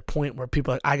said to the point where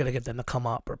people are like, I gotta get them to come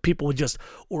up. Or people would just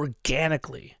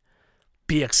organically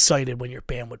be excited when your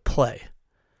band would play.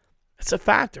 It's a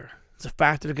factor. It's a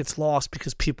factor that gets lost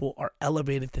because people are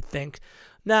elevated to think,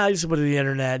 nah, you just go to the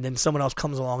internet, and then someone else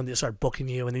comes along and they start booking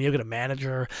you, and then you get a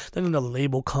manager, then another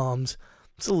label comes.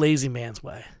 It's a lazy man's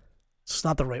way. It's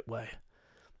not the right way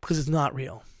because it's not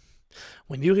real.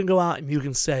 When you can go out and you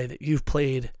can say that you've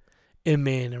played in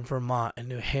Maine and Vermont and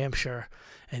New Hampshire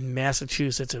and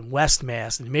Massachusetts and West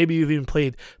Mass, and maybe you've even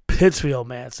played Pittsfield,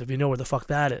 Mass, if you know where the fuck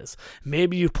that is.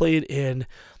 Maybe you've played in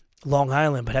Long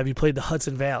Island, but have you played the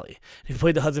Hudson Valley? If you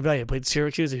played the Hudson Valley, have you played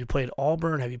Syracuse? Have you played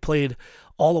Auburn? Have you played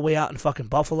all the way out in fucking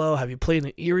Buffalo? Have you played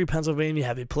in Erie, Pennsylvania?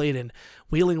 Have you played in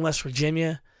Wheeling, West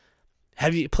Virginia?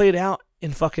 Have you played out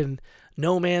in fucking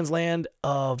no man's land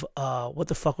of, what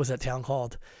the fuck was that town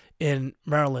called? In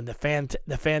Maryland,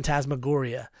 the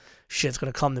Phantasmagoria. Shit's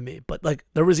gonna come to me. But like,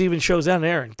 there was even shows down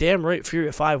there, and damn right Fury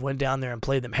of 5 went down there and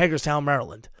played them. Hagerstown,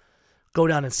 Maryland. Go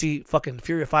down and see fucking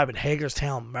Fury of 5 in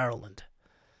Hagerstown, Maryland.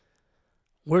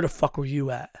 Where the fuck were you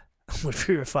at when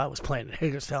Fury of 5 was playing in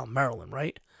Hagerstown, Maryland,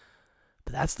 right?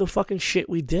 But that's the fucking shit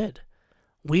we did.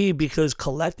 Because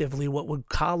collectively what would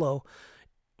follow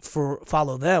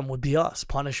them would be us.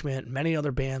 Punishment, many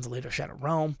other bands, later Shadow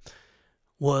Realm,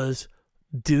 was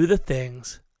do the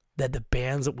things that the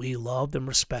bands that we loved and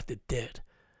respected did.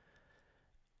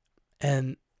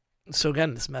 And so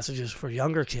again, this message is for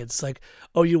younger kids. Like,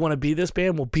 oh, you want to be this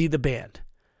band? Well, be the band.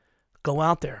 Go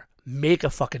out there. Make a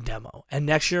fucking demo. And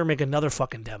next year, make another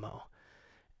fucking demo.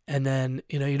 And then,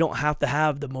 you don't have to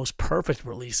have the most perfect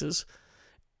releases,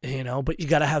 but you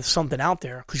got to have something out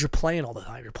there because you're playing all the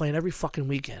time. You're playing every fucking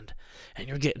weekend. And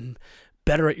you're getting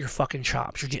better at your fucking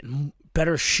chops. You're getting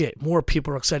better shit. More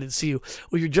people are excited to see you.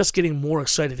 Or you're just getting more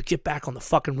excited to get back on the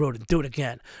fucking road and do it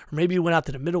again. Or maybe you went out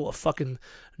to the middle of fucking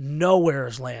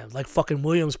nowhere's land, like fucking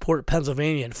Williamsport,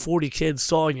 Pennsylvania, and 40 kids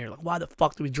saw you and you're like, why the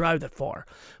fuck do we drive that far?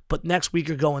 But next week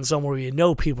you're going somewhere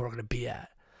where people are going to be at.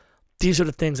 These are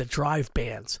the things that drive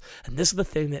bands. And this is the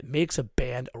thing that makes a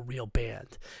band a real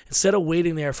band. Instead of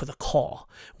waiting there for the call,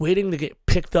 waiting to get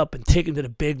picked up and taken to the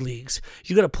big leagues,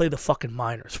 you got to play the fucking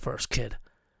minors first, kid.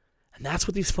 And that's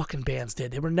what these fucking bands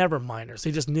did. They were never minors.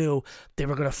 They just knew they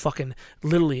were going to fucking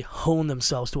literally hone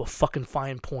themselves to a fucking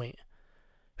fine point.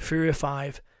 Fury of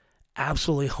 5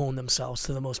 absolutely honed themselves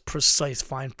to the most precise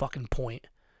fine fucking point.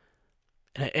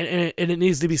 And it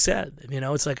needs to be said.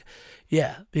 It's like,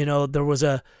 yeah, there was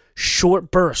a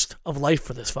short burst of life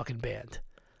for this fucking band.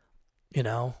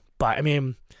 But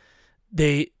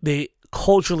they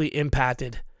culturally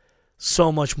impacted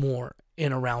so much more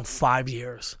in around 5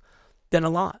 years than a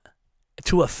lot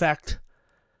to affect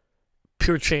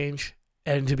pure change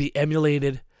and to be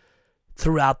emulated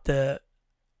throughout the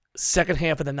second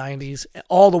half of the 90s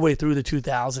all the way through the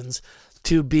 2000s,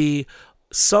 to be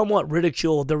somewhat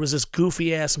ridiculed. There was this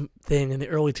goofy ass thing in the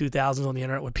early 2000s on the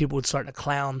internet where people would start to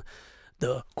clown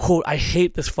the quote, I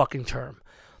hate this fucking term.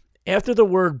 After the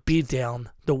word beatdown,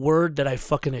 the word that I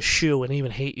fucking eschew and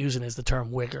even hate using is the term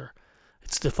wigger.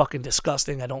 It's the fucking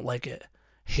disgusting. I don't like it.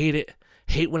 Hate it.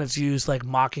 Hate when it's used like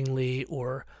mockingly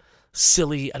or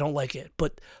silly. I don't like it.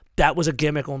 But that was a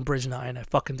gimmick on Bridge 9. I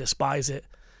fucking despise it.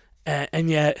 And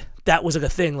yet that was like a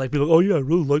thing. Like people, oh yeah, I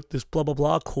really like this blah blah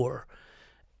blah core.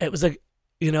 It was like,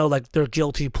 like their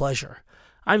guilty pleasure.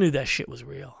 I knew that shit was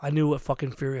real. I knew what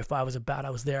fucking Fury of 5 was about. I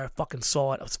was there. I fucking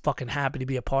saw it. I was fucking happy to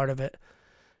be a part of it.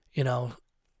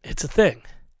 It's a thing.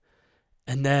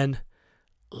 And then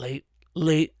late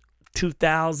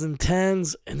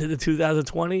 2010s into the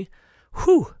 2020,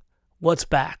 what's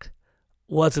back?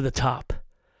 What's at the top?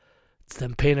 It's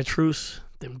them Pain of Truce,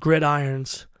 them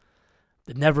Gridirons,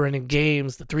 the never-ending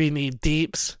games, the 3 Knee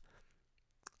Deeps.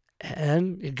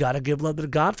 And you gotta give love to the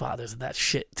Godfathers of that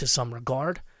shit to some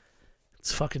regard.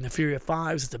 It's fucking the Fury of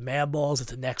 5s, it's the Madballs, it's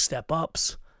the Next Step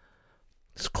Ups.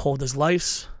 It's Cold as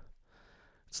Life's.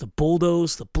 It's the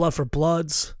Bulldoze, the Blood for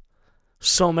Bloods.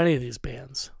 So many of these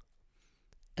bands.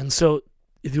 And so,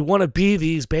 if you want to be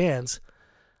these bands,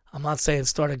 I'm not saying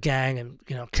start a gang and,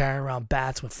 carry around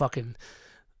bats with fucking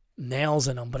nails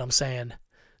in them, but I'm saying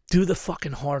do the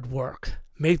fucking hard work.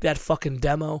 Make that fucking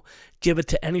demo. Give it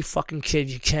to any fucking kid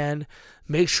you can.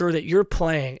 Make sure that you're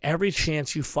playing every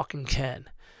chance you fucking can.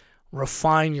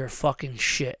 Refine your fucking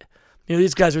shit.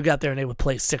 These guys would get there and they would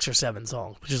play 6 or 7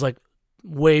 songs, which is like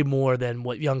way more than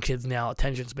what young kids now,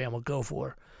 attention span, will go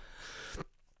for.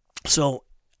 So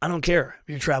I don't care if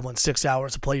you're traveling 6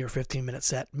 hours to play your 15-minute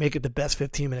set. Make it the best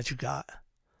 15 minutes you got.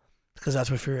 Because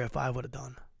that's what Fury of 5 would have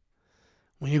done.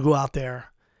 When you go out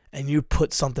there and you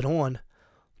put something on,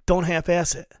 don't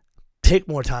half-ass it. Take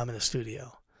more time in the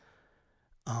studio.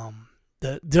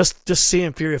 Just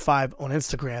seeing Fury of 5 on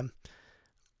Instagram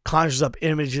conjures up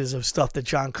images of stuff that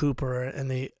John Cooper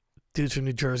and the dudes from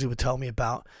New Jersey would tell me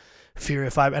about Fury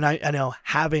of 5. And I know,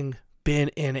 having been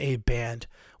in a band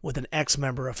with an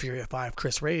ex-member of Fury of Five,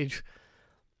 Chris Rage,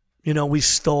 you know, we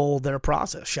stole their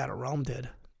process. Shadow Realm did,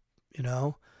 you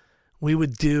know. We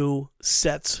would do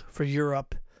sets for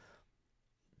Europe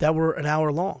that were an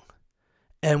hour long.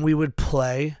 And we would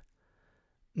play,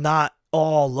 not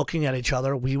all looking at each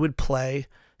other. We would play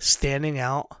standing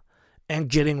out and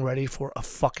getting ready for a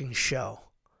fucking show.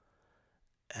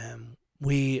 And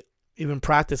we even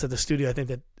practiced at the studio. I think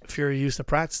that Fury used to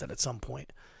practice that at some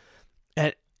point.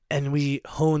 And we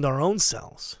honed our own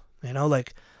selves. You know,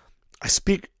 like, I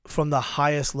speak from the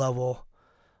highest level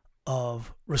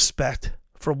of respect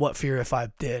for what Fury of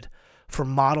Five did, for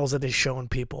models that they shown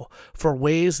people, for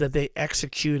ways that they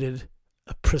executed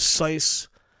a precise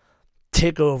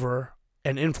takeover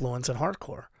and influence in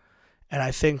hardcore. And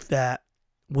I think that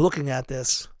looking at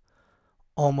this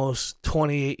almost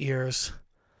 28 years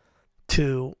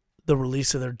to the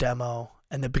release of their demo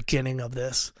and the beginning of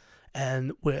this,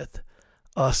 and with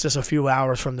us just a few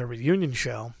hours from the reunion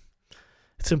show,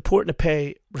 it's important to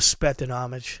pay respect and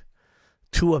homage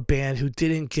to a band who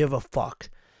didn't give a fuck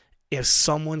if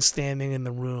someone standing in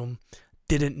the room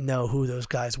didn't know who those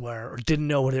guys were or didn't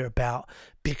know what they're about,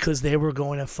 because they were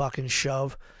going to fucking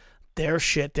shove their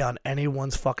shit down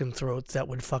anyone's fucking throats that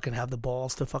would fucking have the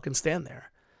balls to fucking stand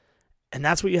there. And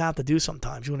that's what you have to do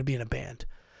sometimes. You want to be in a band.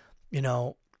 You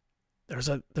know, there's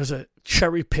a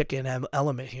cherry picking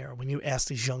element here when you ask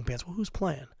these young bands, well, who's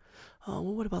playing? Oh,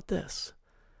 well, what about this?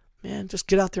 Man, just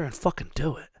get out there and fucking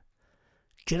do it.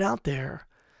 Get out there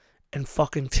and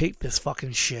fucking take this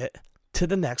fucking shit to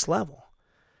the next level.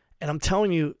 And I'm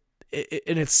telling you,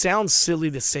 and it sounds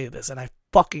silly to say this, and I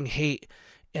fucking hate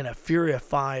in a Fury of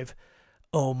Five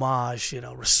homage, you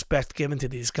know, respect given to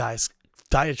these guys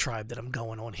diatribe that I'm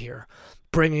going on here,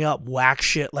 bringing up whack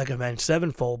shit like Avenged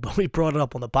Sevenfold, but we brought it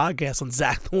up on the podcast on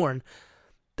Zach Thorne.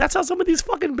 That's how some of these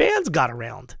fucking bands got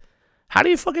around. How do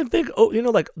you fucking think, oh, you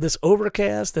know, like this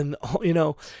Overcast and, you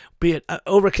know, be it,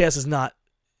 Overcast is not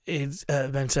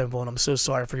Avenged Sevenfold, and I'm so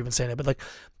sorry for even saying that, but like,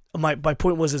 my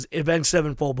point was is Avenged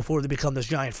Sevenfold, before they become this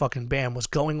giant fucking band, was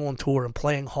going on tour and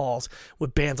playing halls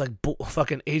with bands like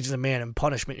fucking Agents of Man and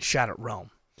Punishment and Shattered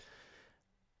Realm.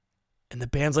 And the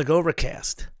bands like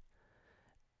Overcast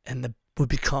would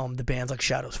become the bands like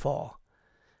Shadows Fall.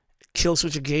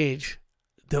 Killswitch Engage,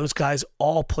 those guys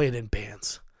all played in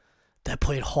bands that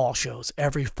played hall shows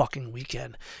every fucking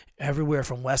weekend, everywhere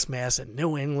from West Mass and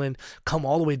New England, come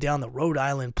all the way down to Rhode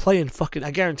Island, playing fucking, I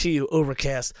guarantee you,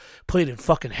 Overcast played in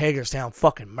fucking Hagerstown,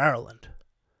 fucking Maryland.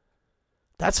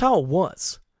 That's how it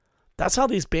was. That's how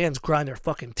these bands grind their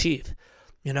fucking teeth.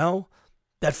 You know?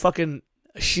 That fucking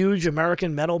huge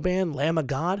American metal band, Lamb of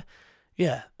God,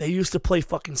 yeah, they used to play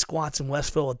fucking squats in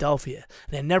West Philadelphia,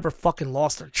 and they never fucking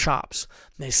lost their chops.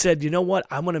 And they said, you know what,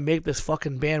 I'm going to make this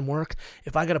fucking band work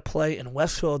if I got to play in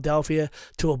West Philadelphia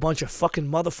to a bunch of fucking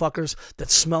motherfuckers that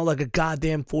smell like a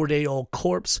goddamn 4-day-old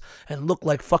corpse and look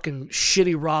like fucking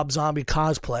shitty Rob Zombie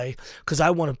cosplay, because I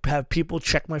want to have people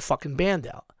check my fucking band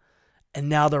out. And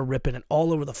now they're ripping it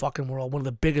all over the fucking world, one of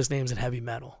the biggest names in heavy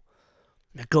metal.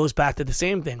 And it goes back to the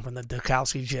same thing from the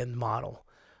Dukowski Gin model.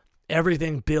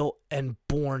 Everything built and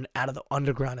born out of the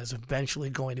underground is eventually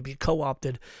going to be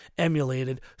co-opted,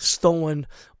 emulated, stolen,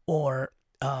 or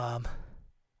I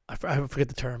forget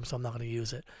the term, so I'm not going to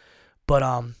use it.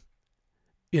 But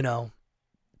you know,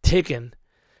 taken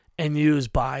and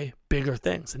used by bigger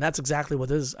things, and that's exactly what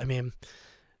this is. I mean,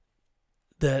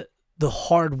 the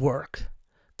hard work,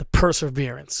 the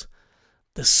perseverance,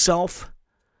 the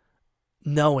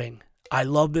self-knowing, I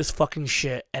love this fucking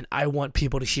shit, and I want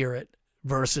people to hear it.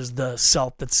 Versus the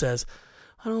self that says,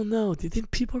 I don't know, do you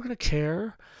think people are going to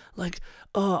care? Like,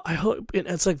 I hope,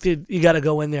 it's like, dude, you got to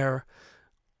go in there,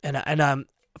 and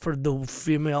for the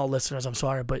female listeners, I'm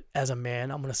sorry, but as a man,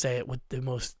 I'm going to say it with the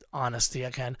most honesty I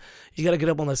can. You got to get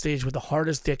up on the stage with the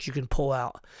hardest dick you can pull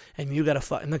out, and you got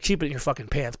to and keep it in your fucking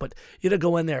pants, but you got to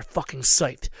go in there fucking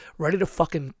psyched, ready to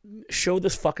fucking show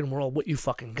this fucking world what you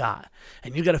fucking got.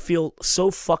 And you got to feel so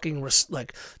fucking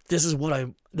like, this is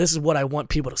what I want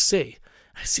people to see.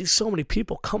 I see so many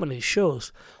people coming to these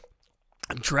shows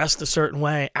dressed a certain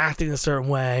way, acting a certain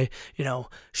way, you know,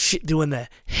 shit, doing the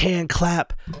hand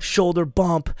clap, shoulder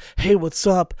bump, hey, what's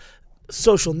up,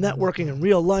 social networking in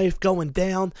real life, going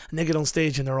down, and they get on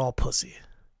stage and they're all pussy.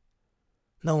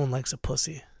 No one likes a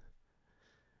pussy.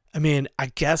 I mean,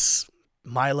 I guess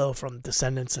Milo from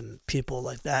Descendants and people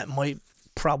like that might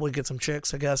probably get some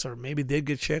chicks, I guess, or maybe did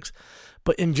get chicks,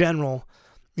 but in general,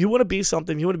 you want to be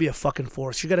something, you want to be a fucking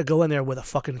force. You got to go in there with a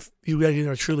fucking, you got to get in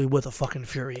there truly with a fucking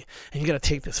fury. And you got to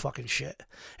take this fucking shit.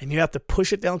 And you have to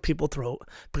push it down people's throat,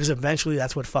 because eventually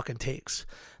that's what fucking takes.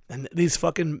 And these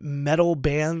fucking metal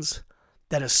bands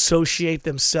that associate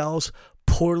themselves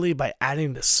poorly by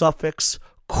adding the suffix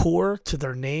core to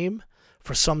their name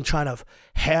for some kind of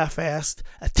half-assed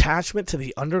attachment to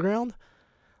the underground.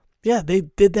 Yeah, they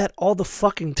did that all the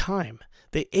fucking time.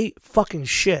 They ate fucking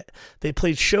shit. They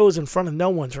played shows in front of no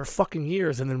one for fucking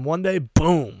years, and then one day,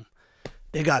 boom,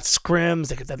 they got scrims.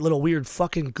 They got that little weird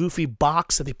fucking goofy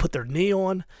box that they put their knee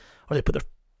on, or they put their.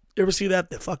 You ever see that?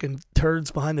 The fucking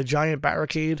turds behind the giant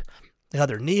barricade. They got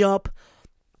their knee up,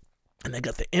 and they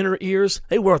got the inner ears.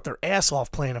 They worked their ass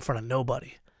off playing in front of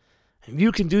nobody. And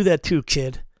you can do that too,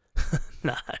 kid.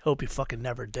 Nah, I hope you fucking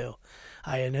never do.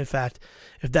 And in fact,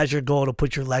 if that's your goal to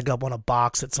put your leg up on a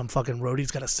box that some fucking roadie's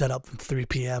got to set up from 3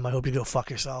 p.m., I hope you go fuck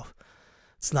yourself.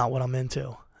 It's not what I'm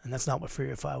into, and that's not what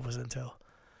Fury 5 was into.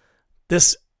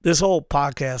 This whole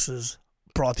podcast is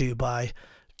brought to you by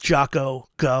Jocko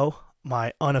Go,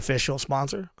 my unofficial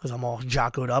sponsor, because I'm all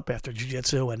jockoed up after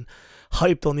jiu-jitsu and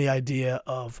hyped on the idea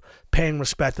of paying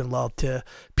respect and love to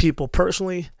people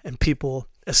personally and people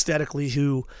aesthetically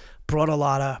who brought a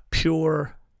lot of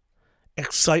pure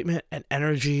excitement and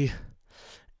energy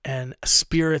and a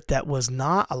spirit that was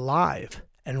not alive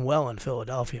and well in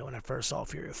Philadelphia when I first saw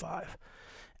Fury 5.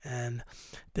 And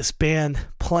this band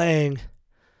playing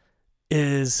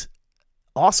is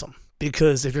awesome,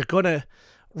 because if you're going to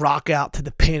rock out to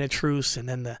the Pain of Truce and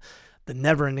then the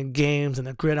Never Ending Games and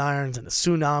the Gridirons and the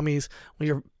Tsunamis, well,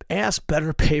 your ass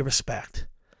better pay respect.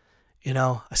 You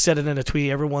know, I said it in a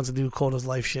tweet, everyone's to do Coda's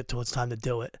life shit till it's time to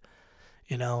do it.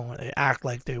 You know, they act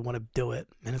like they want to do it.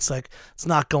 And it's like, it's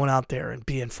not going out there and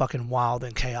being fucking wild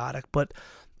and chaotic. But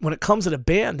when it comes to the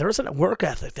band, there isn't a work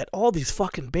ethic that all these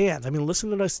fucking bands, I mean, listen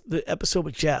to the episode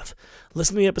with Jeff.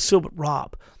 Listen to the episode with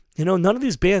Rob. You know, none of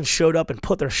these bands showed up and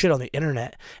put their shit on the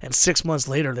internet, and 6 months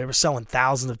later they were selling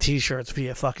thousands of t-shirts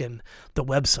via fucking the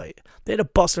website. They had to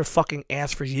bust their fucking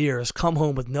ass for years, come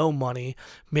home with no money,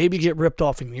 maybe get ripped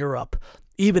off in Europe,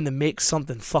 even to make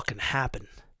something fucking happen.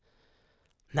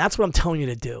 And that's what I'm telling you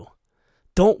to do.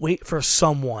 Don't wait for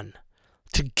someone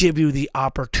to give you the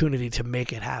opportunity to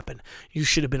make it happen. You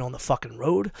should have been on the fucking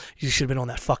road. You should have been on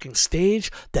that fucking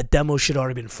stage. That demo should have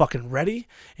already been fucking ready.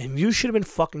 And you should have been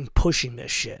fucking pushing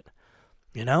this shit.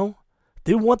 You know?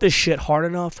 They want this shit hard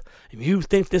enough, and you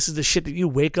think this is the shit that you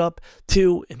wake up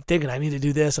to and thinking, I need to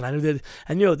do this, and I need to.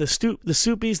 And you know, the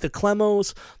Soupies, the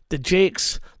Clemos, the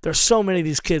Jakes, there's so many of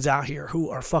these kids out here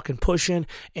who are fucking pushing.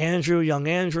 Andrew, young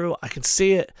Andrew, I can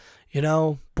see it. You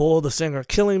know, Bull, the singer,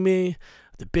 killing me.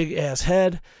 The big ass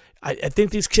head. I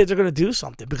think these kids are going to do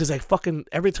something, because I fucking,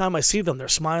 every time I see them, they're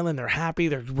smiling, they're happy,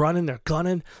 they're running, they're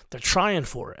gunning, they're trying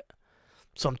for it.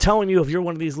 So I'm telling you, if you're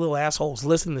one of these little assholes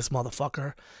listening to this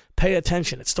motherfucker, pay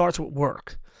attention. It starts with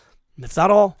work. And it's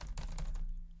not all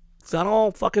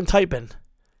fucking typing.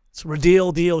 It's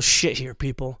real deal shit here,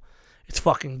 people. It's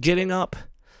fucking getting up.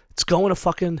 It's going to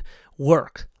fucking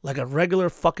work like a regular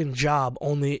fucking job,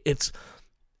 only it's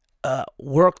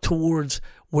work towards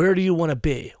where do you want to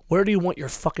be? Where do you want your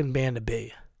fucking band to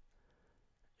be?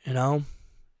 You know?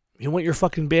 You want your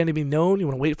fucking band to be known? You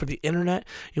want to wait for the internet?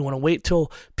 You want to wait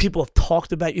till people have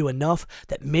talked about you enough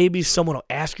that maybe someone will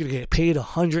ask you to get paid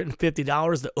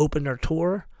 $150 to open their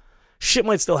tour? Shit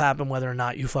might still happen whether or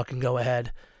not you fucking go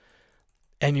ahead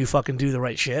and you fucking do the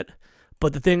right shit.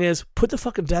 But the thing is, put the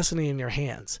fucking destiny in your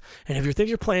hands. And if you think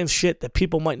you're playing shit that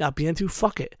people might not be into,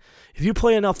 fuck it. If you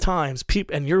play enough times,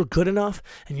 and you're good enough,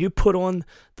 and you put on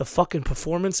the fucking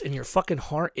performance in your fucking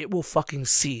heart, it will fucking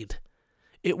seed.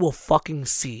 It will fucking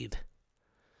seed.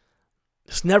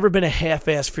 There's never been a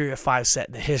half-ass Fury 5 set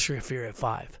in the history of Fury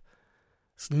 5.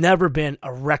 There's never been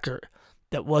a record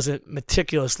that wasn't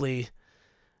meticulously,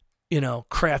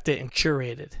 crafted and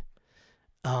curated.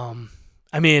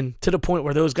 I mean, to the point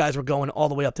where those guys were going all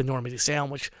the way up to Normandy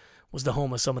Sound, which was the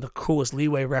home of some of the coolest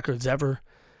Leeway records ever.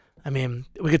 I mean,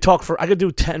 I could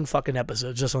do 10 fucking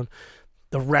episodes just on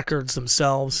the records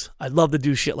themselves. I'd love to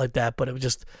do shit like that, but it would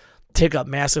just take up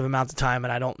massive amounts of time,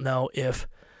 and I don't know if,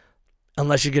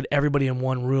 unless you get everybody in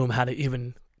one room, how to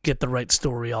even get the right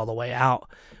story all the way out.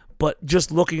 But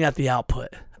just looking at the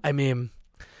output, I mean,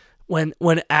 when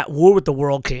At War with the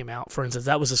World came out, for instance,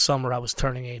 that was the summer I was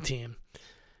turning 18.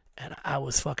 And I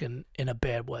was fucking in a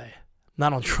bad way.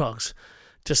 Not on drugs.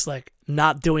 Just like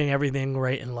not doing everything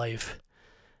right in life.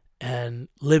 And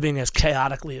living as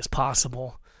chaotically as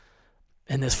possible.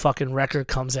 And this fucking record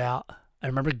comes out. I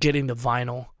remember getting the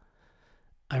vinyl.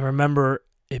 I remember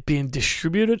it being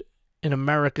distributed in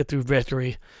America through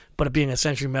Victory. But it being a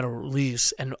Century Metal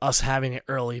release. And us having it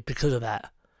early because of that.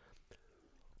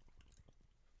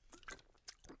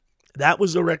 That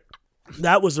was the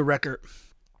record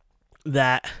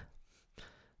that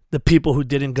the people who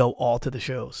didn't go all to the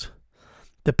shows,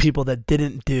 the people that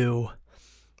didn't do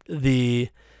the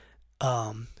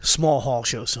small hall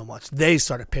shows so much. They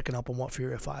started picking up on what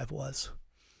Fury of Five was.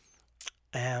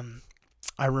 And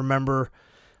I remember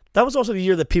that was also the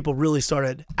year that people really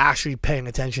started actually paying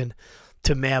attention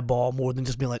to Madball more than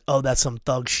just being like, oh, that's some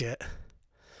thug shit.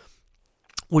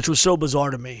 Which was so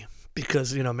bizarre to me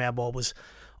because, Madball was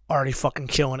already fucking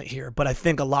killing it here. But I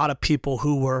think a lot of people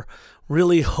who were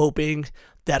really hoping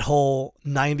that whole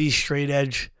 90s straight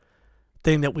edge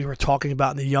thing that we were talking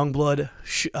about in the Youngblood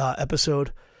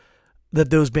episode, that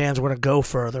those bands were going to go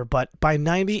further. But by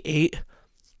 98,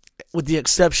 with the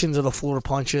exceptions of the Floor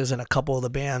Punches and a couple of the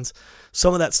bands,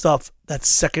 some of that stuff, that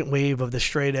second wave of the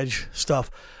straight edge stuff,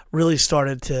 really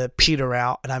started to peter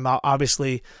out. And I'm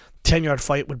obviously 10 Yard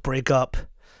Fight would break up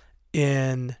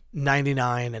in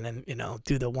 99 and then,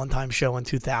 do the one-time show in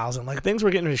 2000. Like, things were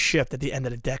getting to shift at the end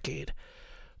of the decade.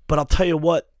 But I'll tell you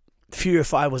what, Fury of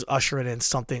Five was ushering in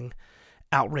something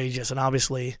outrageous. And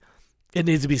obviously, it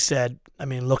needs to be said. I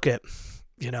mean, look at,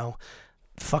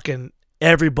 fucking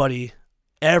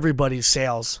everybody's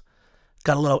sales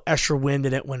got a little extra wind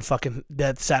in it when fucking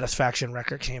Dead Satisfaction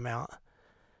record came out.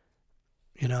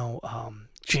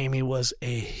 Jamie was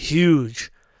a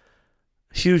huge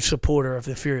supporter of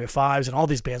the Fury of Fives and all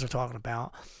these bands we're talking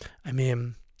about. I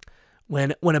mean,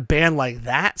 when a band like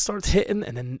that starts hitting,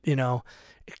 and then,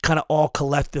 it kind of all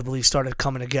collectively started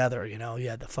coming together. You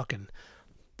had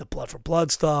the Blood for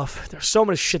Blood stuff. There's so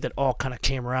much shit that all kind of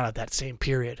came around at that same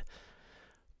period.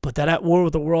 But that At War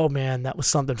with the World, man, that was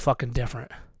something fucking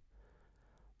different.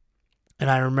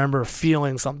 And I remember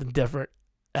feeling something different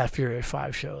at Fury of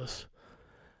Five shows.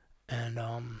 And,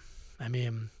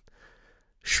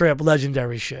 straight up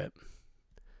legendary shit.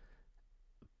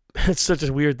 It's such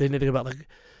a weird thing to think about. Like,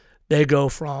 they go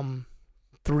from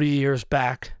 3 years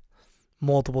back,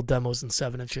 multiple demos in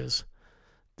 7 inches.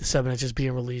 The 7 inches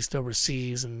being released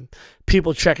overseas and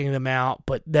people checking them out,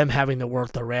 but them having to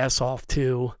work their ass off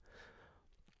too.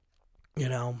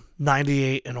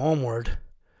 98 and onward,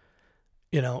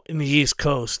 in the East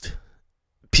Coast,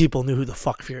 people knew who the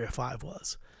fuck Fury of Five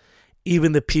was.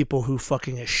 Even the people who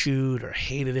fucking eschewed or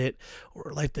hated it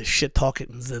or like the shit talking,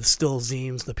 the still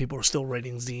zines, the people who are still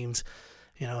writing zines.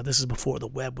 This is before the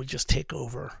web would just take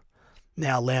over.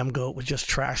 Now Lambgoat would just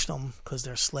trash them because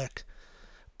they're slick.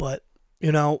 But,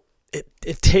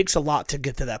 it takes a lot to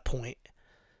get to that point.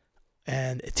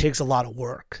 And it takes a lot of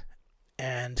work.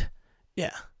 And,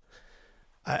 yeah.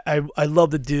 I love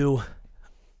to do,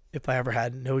 if I ever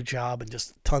had no job and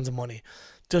just tons of money,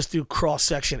 just do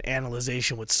cross-section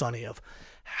analyzation with Sonny of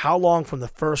how long from the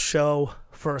first show,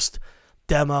 first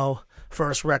demo,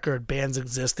 first record bands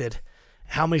existed,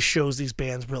 how many shows these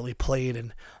bands really played,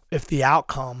 and if the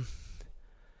outcome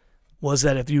was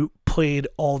that if you played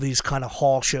all these kind of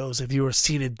hall shows, if you were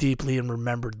seated deeply and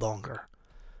remembered longer.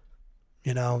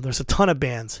 There's a ton of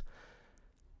bands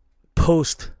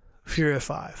post Fury of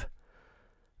Five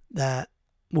that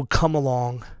would come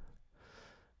along,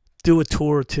 do a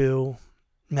tour or two,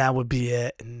 and that would be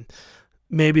it. And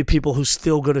maybe people who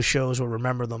still go to shows will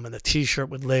remember them, and the t-shirt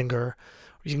would linger. Or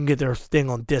you can get their thing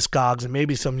on Discogs, and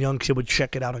maybe some young kid would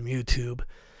check it out on YouTube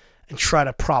and try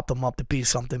to prop them up to be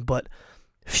something. But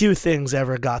few things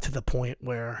ever got to the point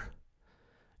where,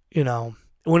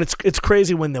 when it's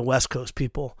crazy when the West Coast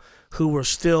people who were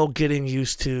still getting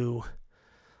used to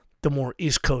the more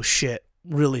East Coast shit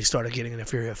really started getting into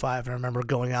Fury of Five. And I remember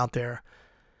going out there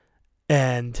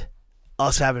and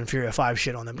us having Fury of Five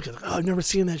shit on them because, I've never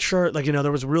seen that shirt. Like,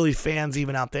 there was really fans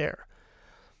even out there.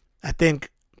 I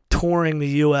think touring the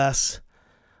U.S.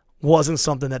 wasn't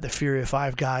something that the Fury of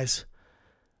Five guys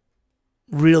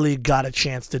really got a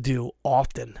chance to do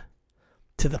often,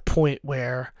 to the point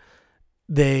where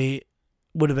they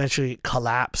would eventually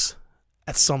collapse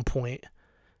at some point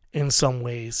in some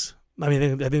ways. I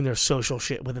mean, I think there's social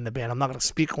shit within the band. I'm not going to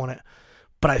speak on it,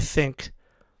 but I think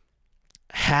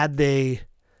had they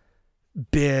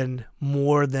been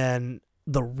more than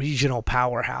the regional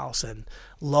powerhouse and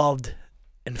loved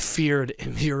and feared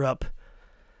in Europe,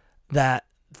 that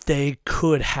they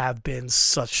could have been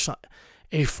such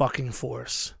a fucking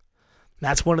force. And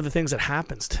that's one of the things that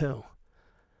happens too.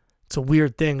 It's a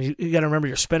weird thing. You got to remember,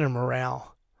 you're spending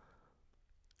morale.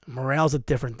 Morale's a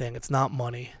different thing. It's not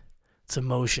money. It's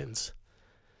emotions.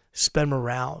 Spend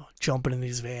morale jumping in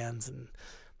these vans. And,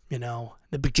 in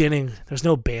the beginning, there's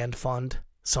no band fund.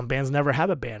 Some bands never have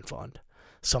a band fund.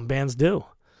 Some bands do.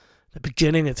 In the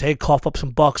beginning, it's, hey, cough up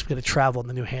some bucks. We're going to travel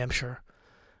to New Hampshire.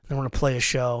 Then we're going to play a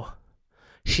show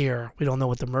here. We don't know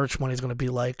what the merch money is going to be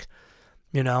like,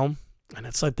 And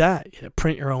it's like that. You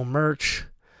print your own merch.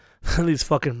 These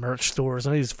fucking merch stores,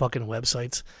 none of these fucking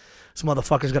websites. Some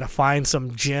motherfucker's got to find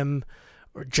some Jim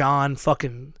or John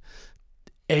fucking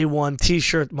A1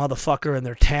 t-shirt motherfucker in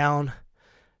their town,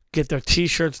 get their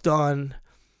t-shirts done.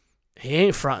 He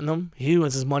ain't fronting them. He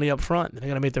wants his money up front. They're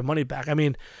going to make their money back. I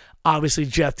mean, obviously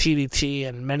Jeff TDT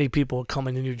and many people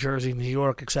coming to New Jersey, New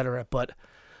York, etc. But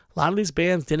a lot of these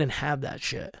bands didn't have that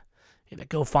shit. You know,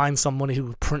 go find somebody who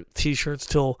would print t-shirts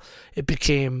till it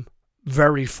became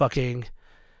very fucking,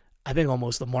 I think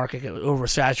almost the market got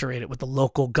oversaturated with the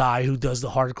local guy who does the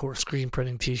hardcore screen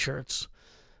printing t-shirts.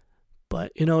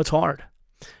 But, you know, it's hard.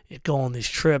 You go on these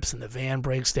trips and the van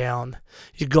breaks down.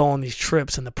 You go on these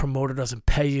trips and the promoter doesn't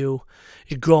pay you.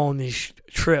 You go on these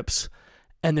trips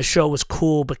and the show was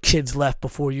cool, but kids left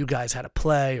before you guys had to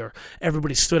play, or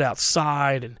everybody stood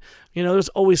outside. And, you know, there's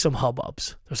always some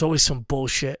hubbubs. There's always some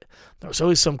bullshit. There's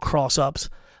always some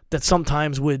cross-ups that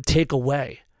sometimes would take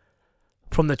away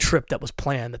from the trip that was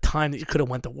planned, the time that you could have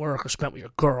went to work or spent with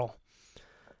your girl.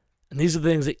 And these are the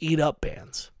things that eat up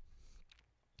bands.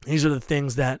 These are the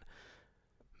things that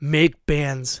make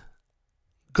bands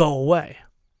go away.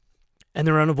 And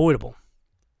they're unavoidable.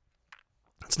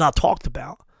 It's not talked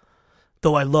about.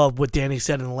 Though I love what Danny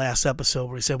said in the last episode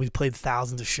where he said we played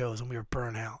thousands of shows and we were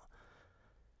burnt out.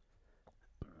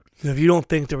 If you don't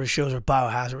think there were shows where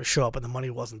Biohazard would show up and the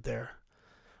money wasn't there,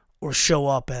 or show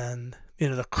up and, you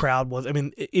know, the crowd was, I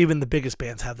mean, even the biggest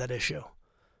bands have that issue.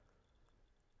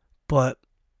 But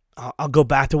I'll go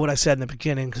back to what I said in the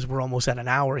beginning because we're almost at an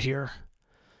hour here,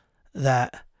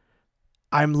 that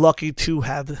I'm lucky to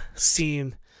have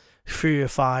seen Fury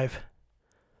of Five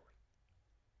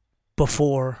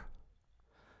before,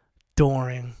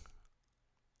 during,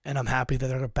 and I'm happy that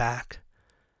they're back.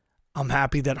 I'm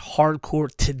happy that hardcore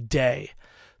today,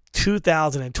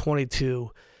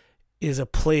 2022, is a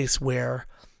place where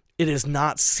it is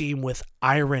not seen with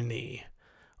irony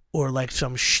or like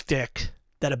some shtick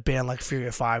that a band like Fury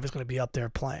of Five is going to be up there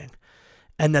playing.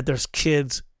 And that there's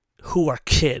kids who are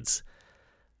kids,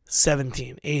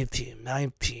 17, 18,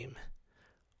 19,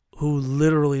 who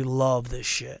literally love this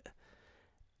shit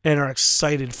and are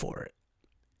excited for it.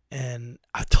 And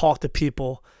I've talked to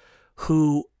people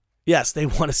who, yes, they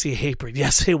want to see Hatebreed.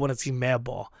 Yes, they want to see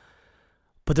Madball.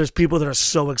 But there's people that are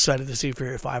so excited to see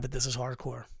Fury of Five at This Is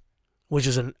Hardcore, which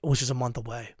is a month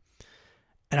away.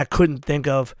 And I couldn't think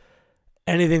of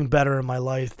anything better in my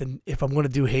life than if I'm going to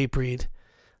do Hatebreed,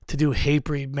 to do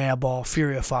Hatebreed, Madball,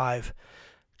 Fury of Five,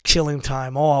 Killing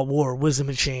Time, All Out War, Wisdom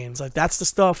in Chains. Like, that's the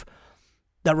stuff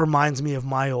that reminds me of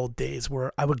my old days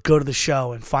where I would go to the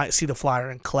show and see the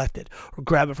flyer and collect it, or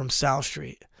grab it from South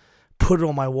Street, put it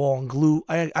on my wall and glue.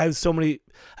 I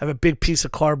have a big piece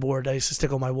of cardboard that I used to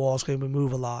stick on my walls because we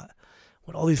move a lot.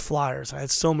 With all these flyers, I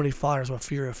had so many flyers with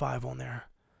Fury of Five on there.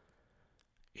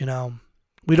 You know,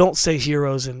 we don't say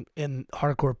heroes in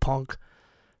hardcore punk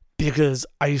because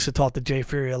I used to talk to Jay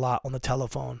Fury a lot on the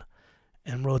telephone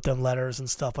and wrote them letters and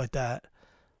stuff like that.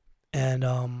 And,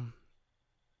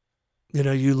 you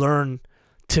know, you learn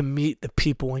to meet the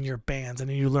people in your bands,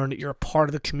 and you learn that you're a part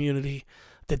of the community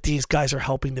that these guys are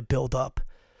helping to build up.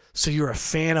 So you're a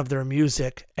fan of their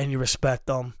music and you respect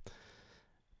them,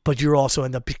 but you also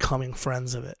end up becoming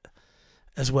friends of it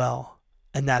as well.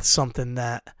 And that's something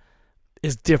that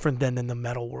is different than in the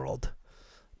metal world.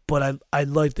 But I'd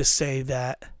like to say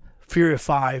that Fury of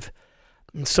Five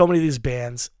and so many of these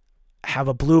bands have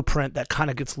a blueprint that kind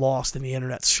of gets lost in the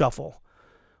internet shuffle.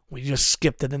 We just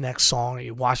skip to the next song, or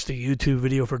you watch the YouTube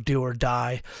video for Do or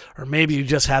Die, or maybe you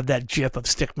just have that gif of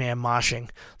Stickman moshing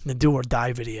in the Do or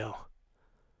Die video.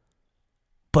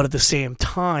 But at the same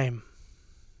time,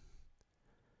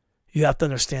 you have to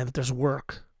understand that there's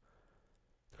work.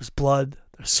 There's blood,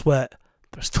 there's sweat,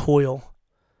 there's toil,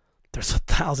 there's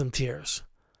 1,000 tears.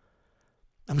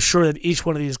 I'm sure that each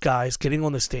one of these guys getting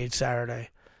on the stage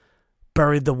Saturday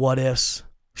buried the what ifs,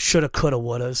 shoulda, coulda,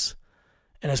 wouldas,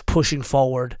 and is pushing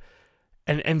forward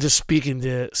and just speaking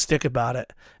to Stick about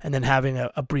it, and then having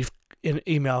a brief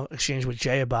email exchange with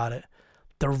Jay about it.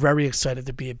 They're very excited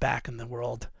to be back in the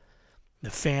world. The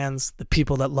fans, the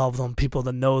people that love them, people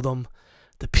that know them,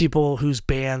 the people whose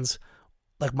bands,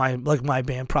 like my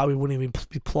band, probably wouldn't even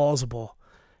be plausible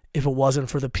if it wasn't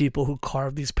for the people who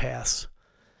carved these paths.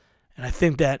 And I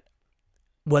think that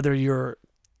whether you're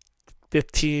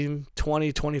 15,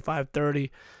 20, 25,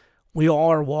 30, we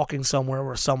all are walking somewhere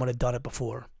where someone had done it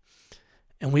before.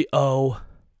 And we owe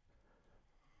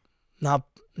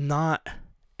not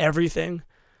everything,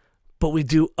 but we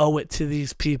do owe it to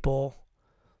these people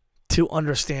to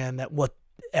understand that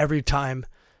every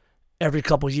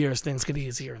couple years, things get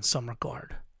easier in some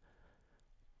regard.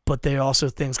 But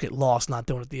things get lost not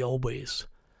doing it the old ways.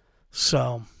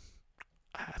 So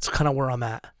that's kind of where I'm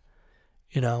at.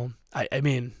 You know, I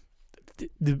mean,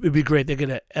 it'd be great to get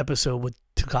an episode with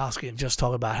Tukoski and just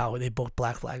talk about how they booked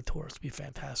Black Flag tours. It'd be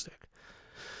fantastic.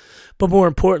 But more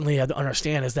importantly, you have to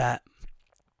understand is that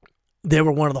they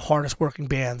were one of the hardest working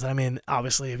bands. I mean,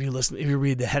 obviously, if you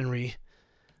read the Henry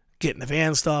Get in the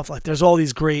Van stuff, like there's all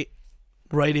these great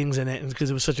writings in it, and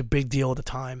because it was such a big deal at the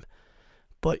time.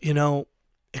 But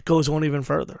it goes on even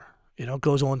further. It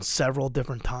goes on several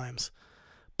different times.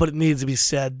 But it needs to be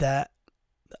said that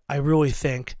I really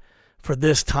think for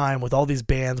this time, with all these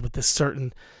bands with this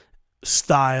certain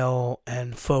style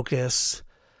and focus,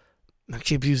 I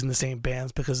keep using the same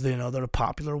bands because they're the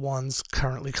popular ones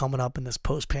currently coming up in this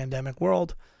post-pandemic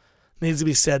world. It needs to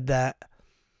be said that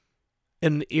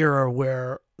in an era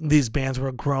where these bands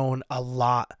were grown a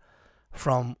lot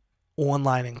from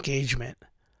online engagement,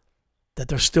 that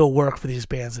there's still work for these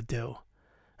bands to do.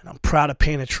 And I'm proud of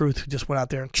Pain of Truth, who just went out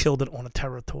there and killed it on a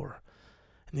Terror tour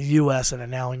in the U.S. and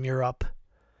now in Europe.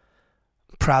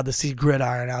 I'm proud to see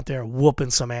Gridiron out there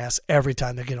whooping some ass every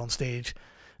time they get on stage.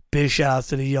 Big shout outs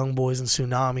to the young boys in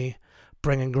Tsunami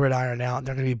bringing Gridiron out.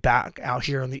 They're going to be back out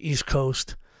here on the East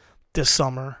Coast this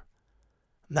summer.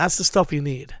 And that's the stuff you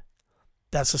need.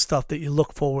 That's the stuff that you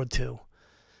look forward to,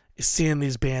 is seeing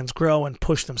these bands grow and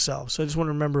push themselves. So I just want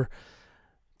to remember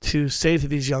to say to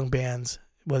these young bands,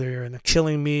 whether you're in the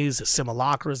Killing Me's, the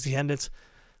Simulacras, the Endits,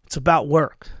 it's about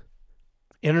work.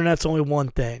 Internet's only one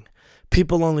thing.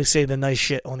 People only say the nice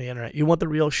shit on the internet. You want the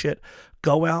real shit?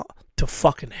 Go out to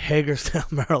fucking Hagerstown,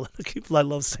 Maryland. I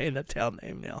love saying that town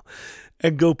name now.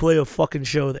 And go play a fucking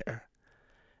show there.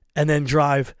 And then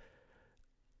drive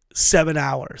 7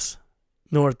 hours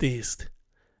northeast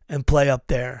and play up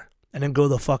there. And then go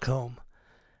the fuck home.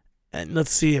 And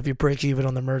let's see if you break even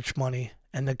on the merch money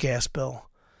and the gas bill.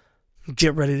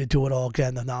 Get ready to do it all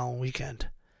again the following weekend.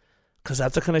 Because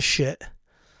that's the kind of shit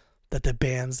that the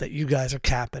bands that you guys are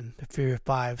capping, the Fury of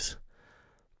Fives,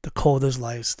 the Cold as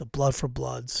Lice, the Blood for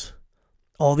Bloods,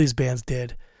 all these bands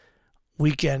did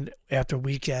weekend after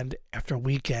weekend after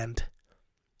weekend.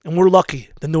 And we're lucky.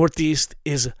 The Northeast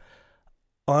is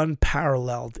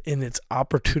unparalleled in its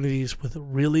opportunities with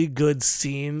really good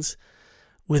scenes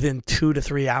within 2 to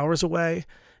 3 hours away.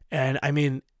 And I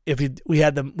mean, we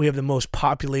have the most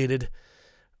populated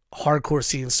hardcore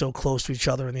scenes so close to each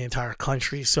other in the entire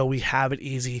country, so we have it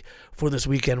easy for this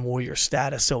weekend warrior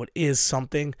status. So it is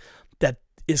something that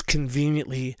is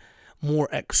conveniently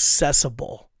more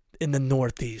accessible in the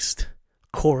Northeast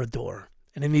corridor.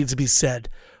 And it needs to be said,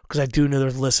 because I do know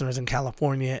there's listeners in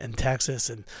California and Texas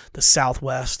and the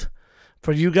Southwest.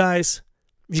 For you guys,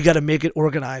 you got to make it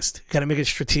organized. You got to make it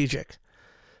strategic.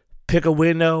 Pick a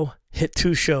window, hit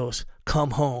 2 shows,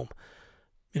 come home.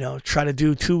 Try to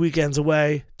do 2 weekends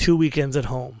away, 2 weekends at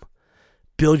home.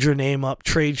 Build your name up,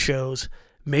 trade shows,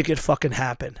 make it fucking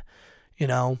happen.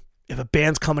 If a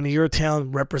band's coming to your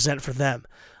town, represent for them.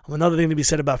 Another thing to be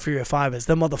said about Fury of 5 is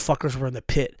them motherfuckers were in the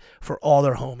pit for all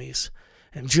their homies.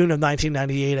 In June of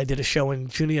 1998, I did a show in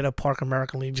Juniata Park,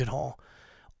 American Legion Hall.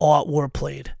 All Out War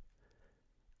played.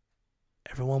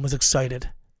 Everyone was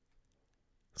excited.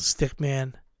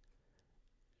 Stickman,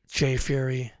 Jay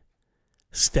Fury,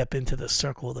 step into the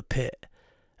circle of the pit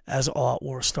as All Out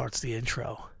War starts the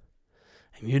intro.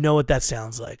 And you know what that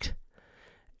sounds like.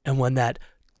 And when that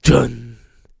dun,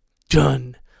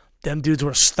 dun, them dudes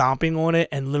were stomping on it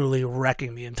and literally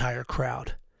wrecking the entire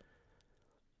crowd.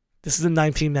 This is in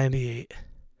 1998.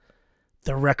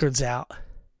 The record's out.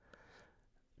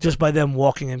 Just by them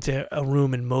walking into a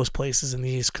room in most places in the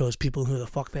East Coast, people knew who the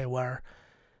fuck they were.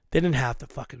 They didn't have to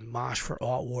fucking mosh for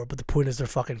All Out War, but the point is they're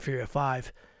fucking Fury of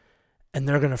 5. And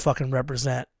they're going to fucking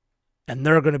represent. And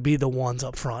they're going to be the ones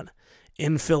up front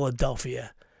in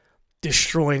Philadelphia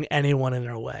destroying anyone in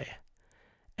their way.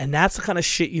 And that's the kind of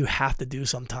shit you have to do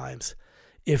sometimes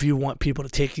if you want people to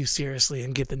take you seriously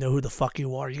and get to know who the fuck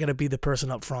you are. You got to be the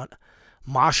person up front,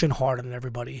 moshing harder than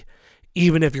everybody,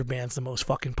 even if your band's the most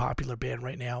fucking popular band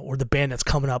right now, or the band that's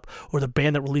coming up, or the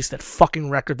band that released that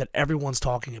fucking record that everyone's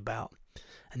talking about.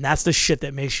 And that's the shit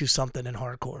that makes you something in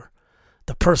hardcore.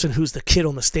 The person who's the kid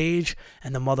on the stage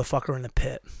and the motherfucker in the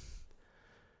pit.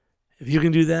 If you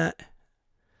can do that,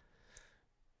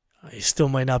 you still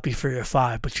might not be Fury of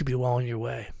 5, but you'll be well on your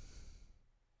way.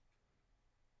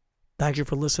 Thank you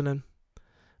for listening.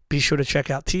 Be sure to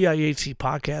check out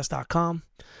TIHCpodcast.com.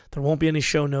 There won't be any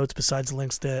show notes besides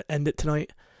links to end it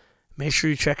tonight. Make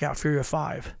sure you check out Fury of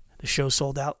 5. The show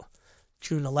sold out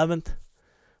June 11th,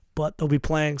 but they'll be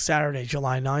playing Saturday,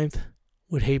 July 9th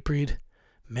with Hatebreed,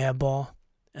 Madball,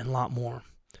 and a lot more.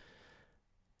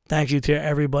 Thank you to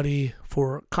everybody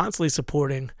for constantly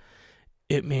supporting.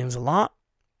 It means a lot.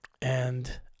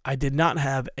 And I did not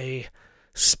have a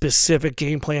specific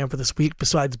game plan for this week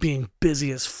besides being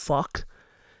busy as fuck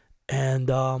And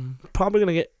probably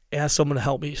going to ask someone to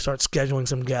help me start scheduling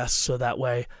some guests, so that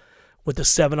way with the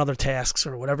 7 other tasks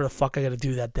or whatever the fuck I got to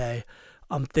do that day,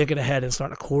 I'm thinking ahead and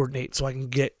starting to coordinate so I can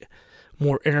get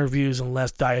more interviews and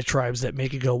less diatribes that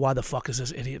make you go, why the fuck is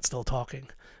this idiot still talking?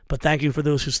 But thank you for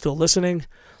those who's still listening.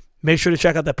 Make sure to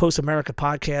check out that Post America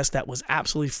podcast. That was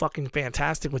absolutely fucking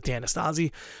fantastic with Dan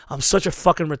Astasi. I'm such a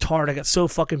fucking retard. I got so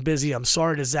fucking busy. I'm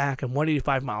sorry to Zach. I'm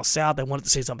 185 miles south. I wanted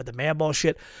to say something about the Madball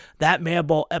shit. That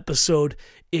Madball episode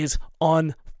is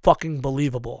unfucking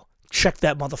believable. Check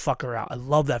that motherfucker out. I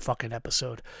love that fucking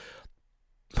episode.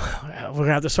 We're going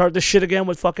to have to start this shit again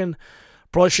with fucking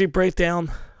Broad Street Breakdown.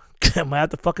 I might have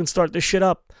to fucking start this shit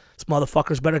up. This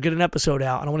motherfuckers better get an episode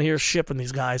out. I don't want to hear shit from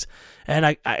these guys. And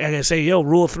I gotta say,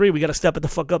 rule 3, we gotta step it the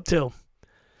fuck up too.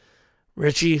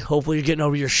 Richie, hopefully you're getting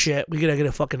over your shit. We gotta get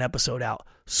a fucking episode out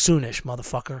soonish,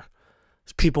 motherfucker.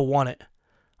 People want it.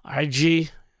 Alright, G,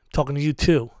 talking to you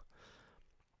too.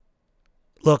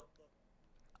 Look,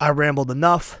 I rambled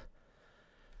enough.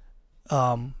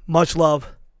 Much love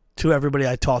to everybody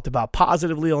I talked about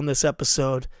positively on this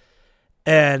episode.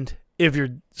 And if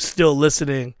you're still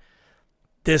listening,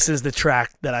 this is the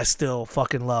track that I still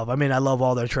fucking love. I mean, I love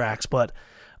all their tracks, but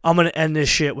I'm going to end this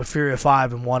shit with Fury of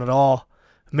 5 and Want It All.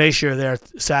 Make sure you're there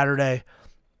Saturday.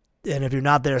 And if you're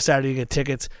not there Saturday, you get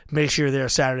tickets. Make sure you're there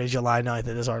Saturday, July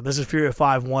 9th. This is Fury of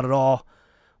 5, Want It All.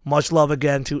 Much love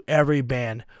again to every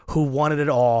band who wanted it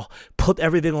all, put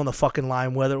everything on the fucking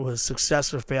line, whether it was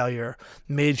success or failure,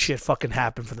 made shit fucking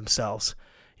happen for themselves.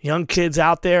 Young kids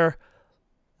out there,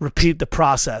 repeat the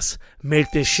process.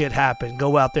 Make this shit happen.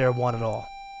 Go out there and want it all.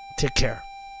 Take care.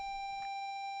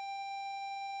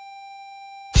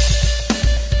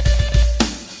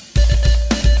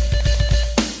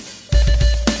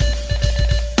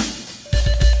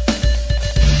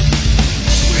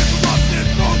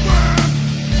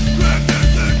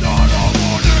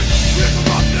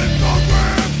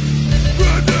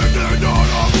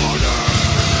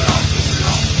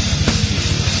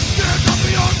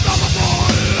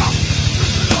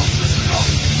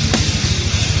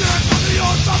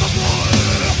 Unstoppable.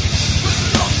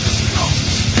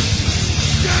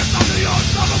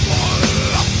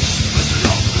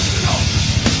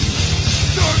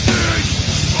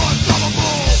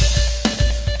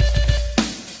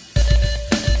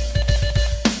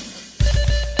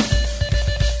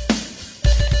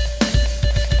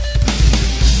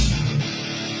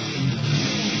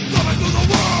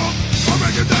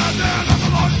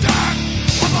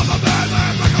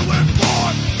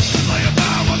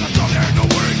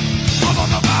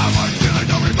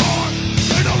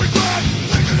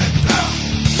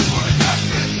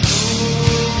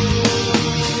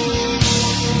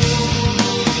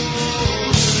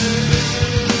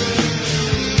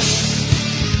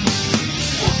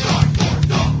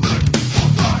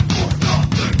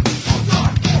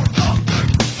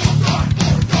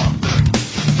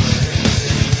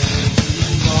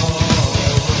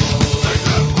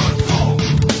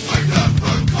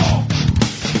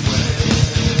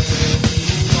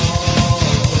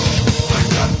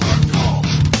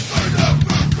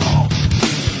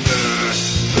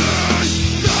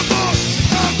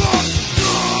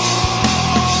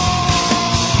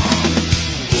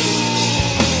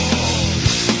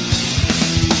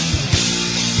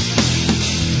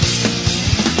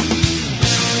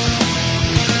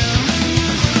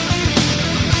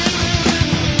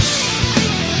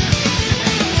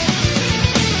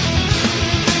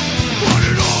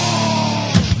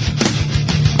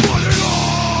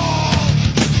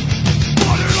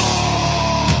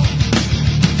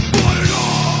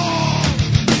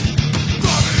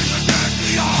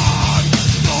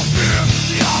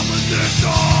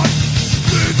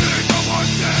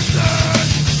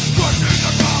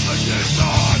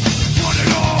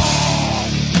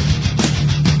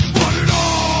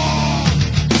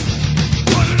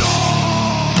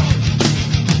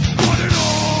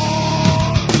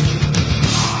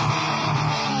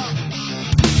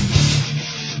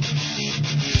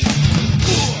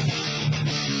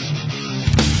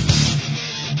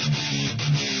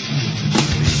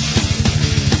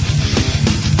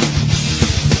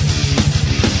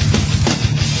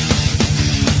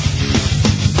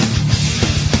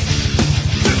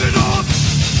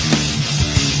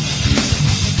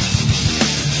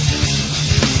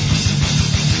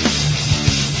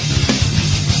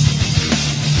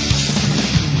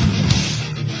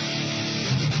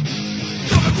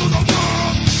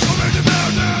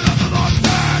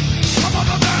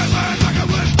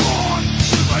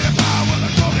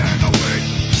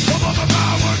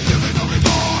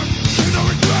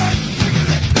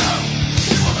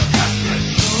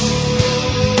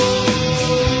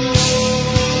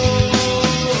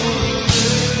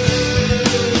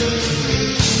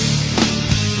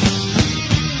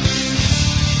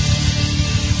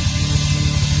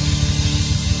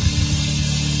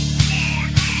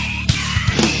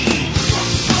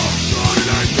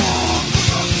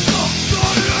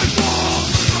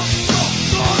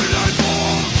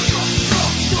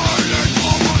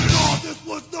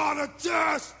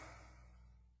 Jesus!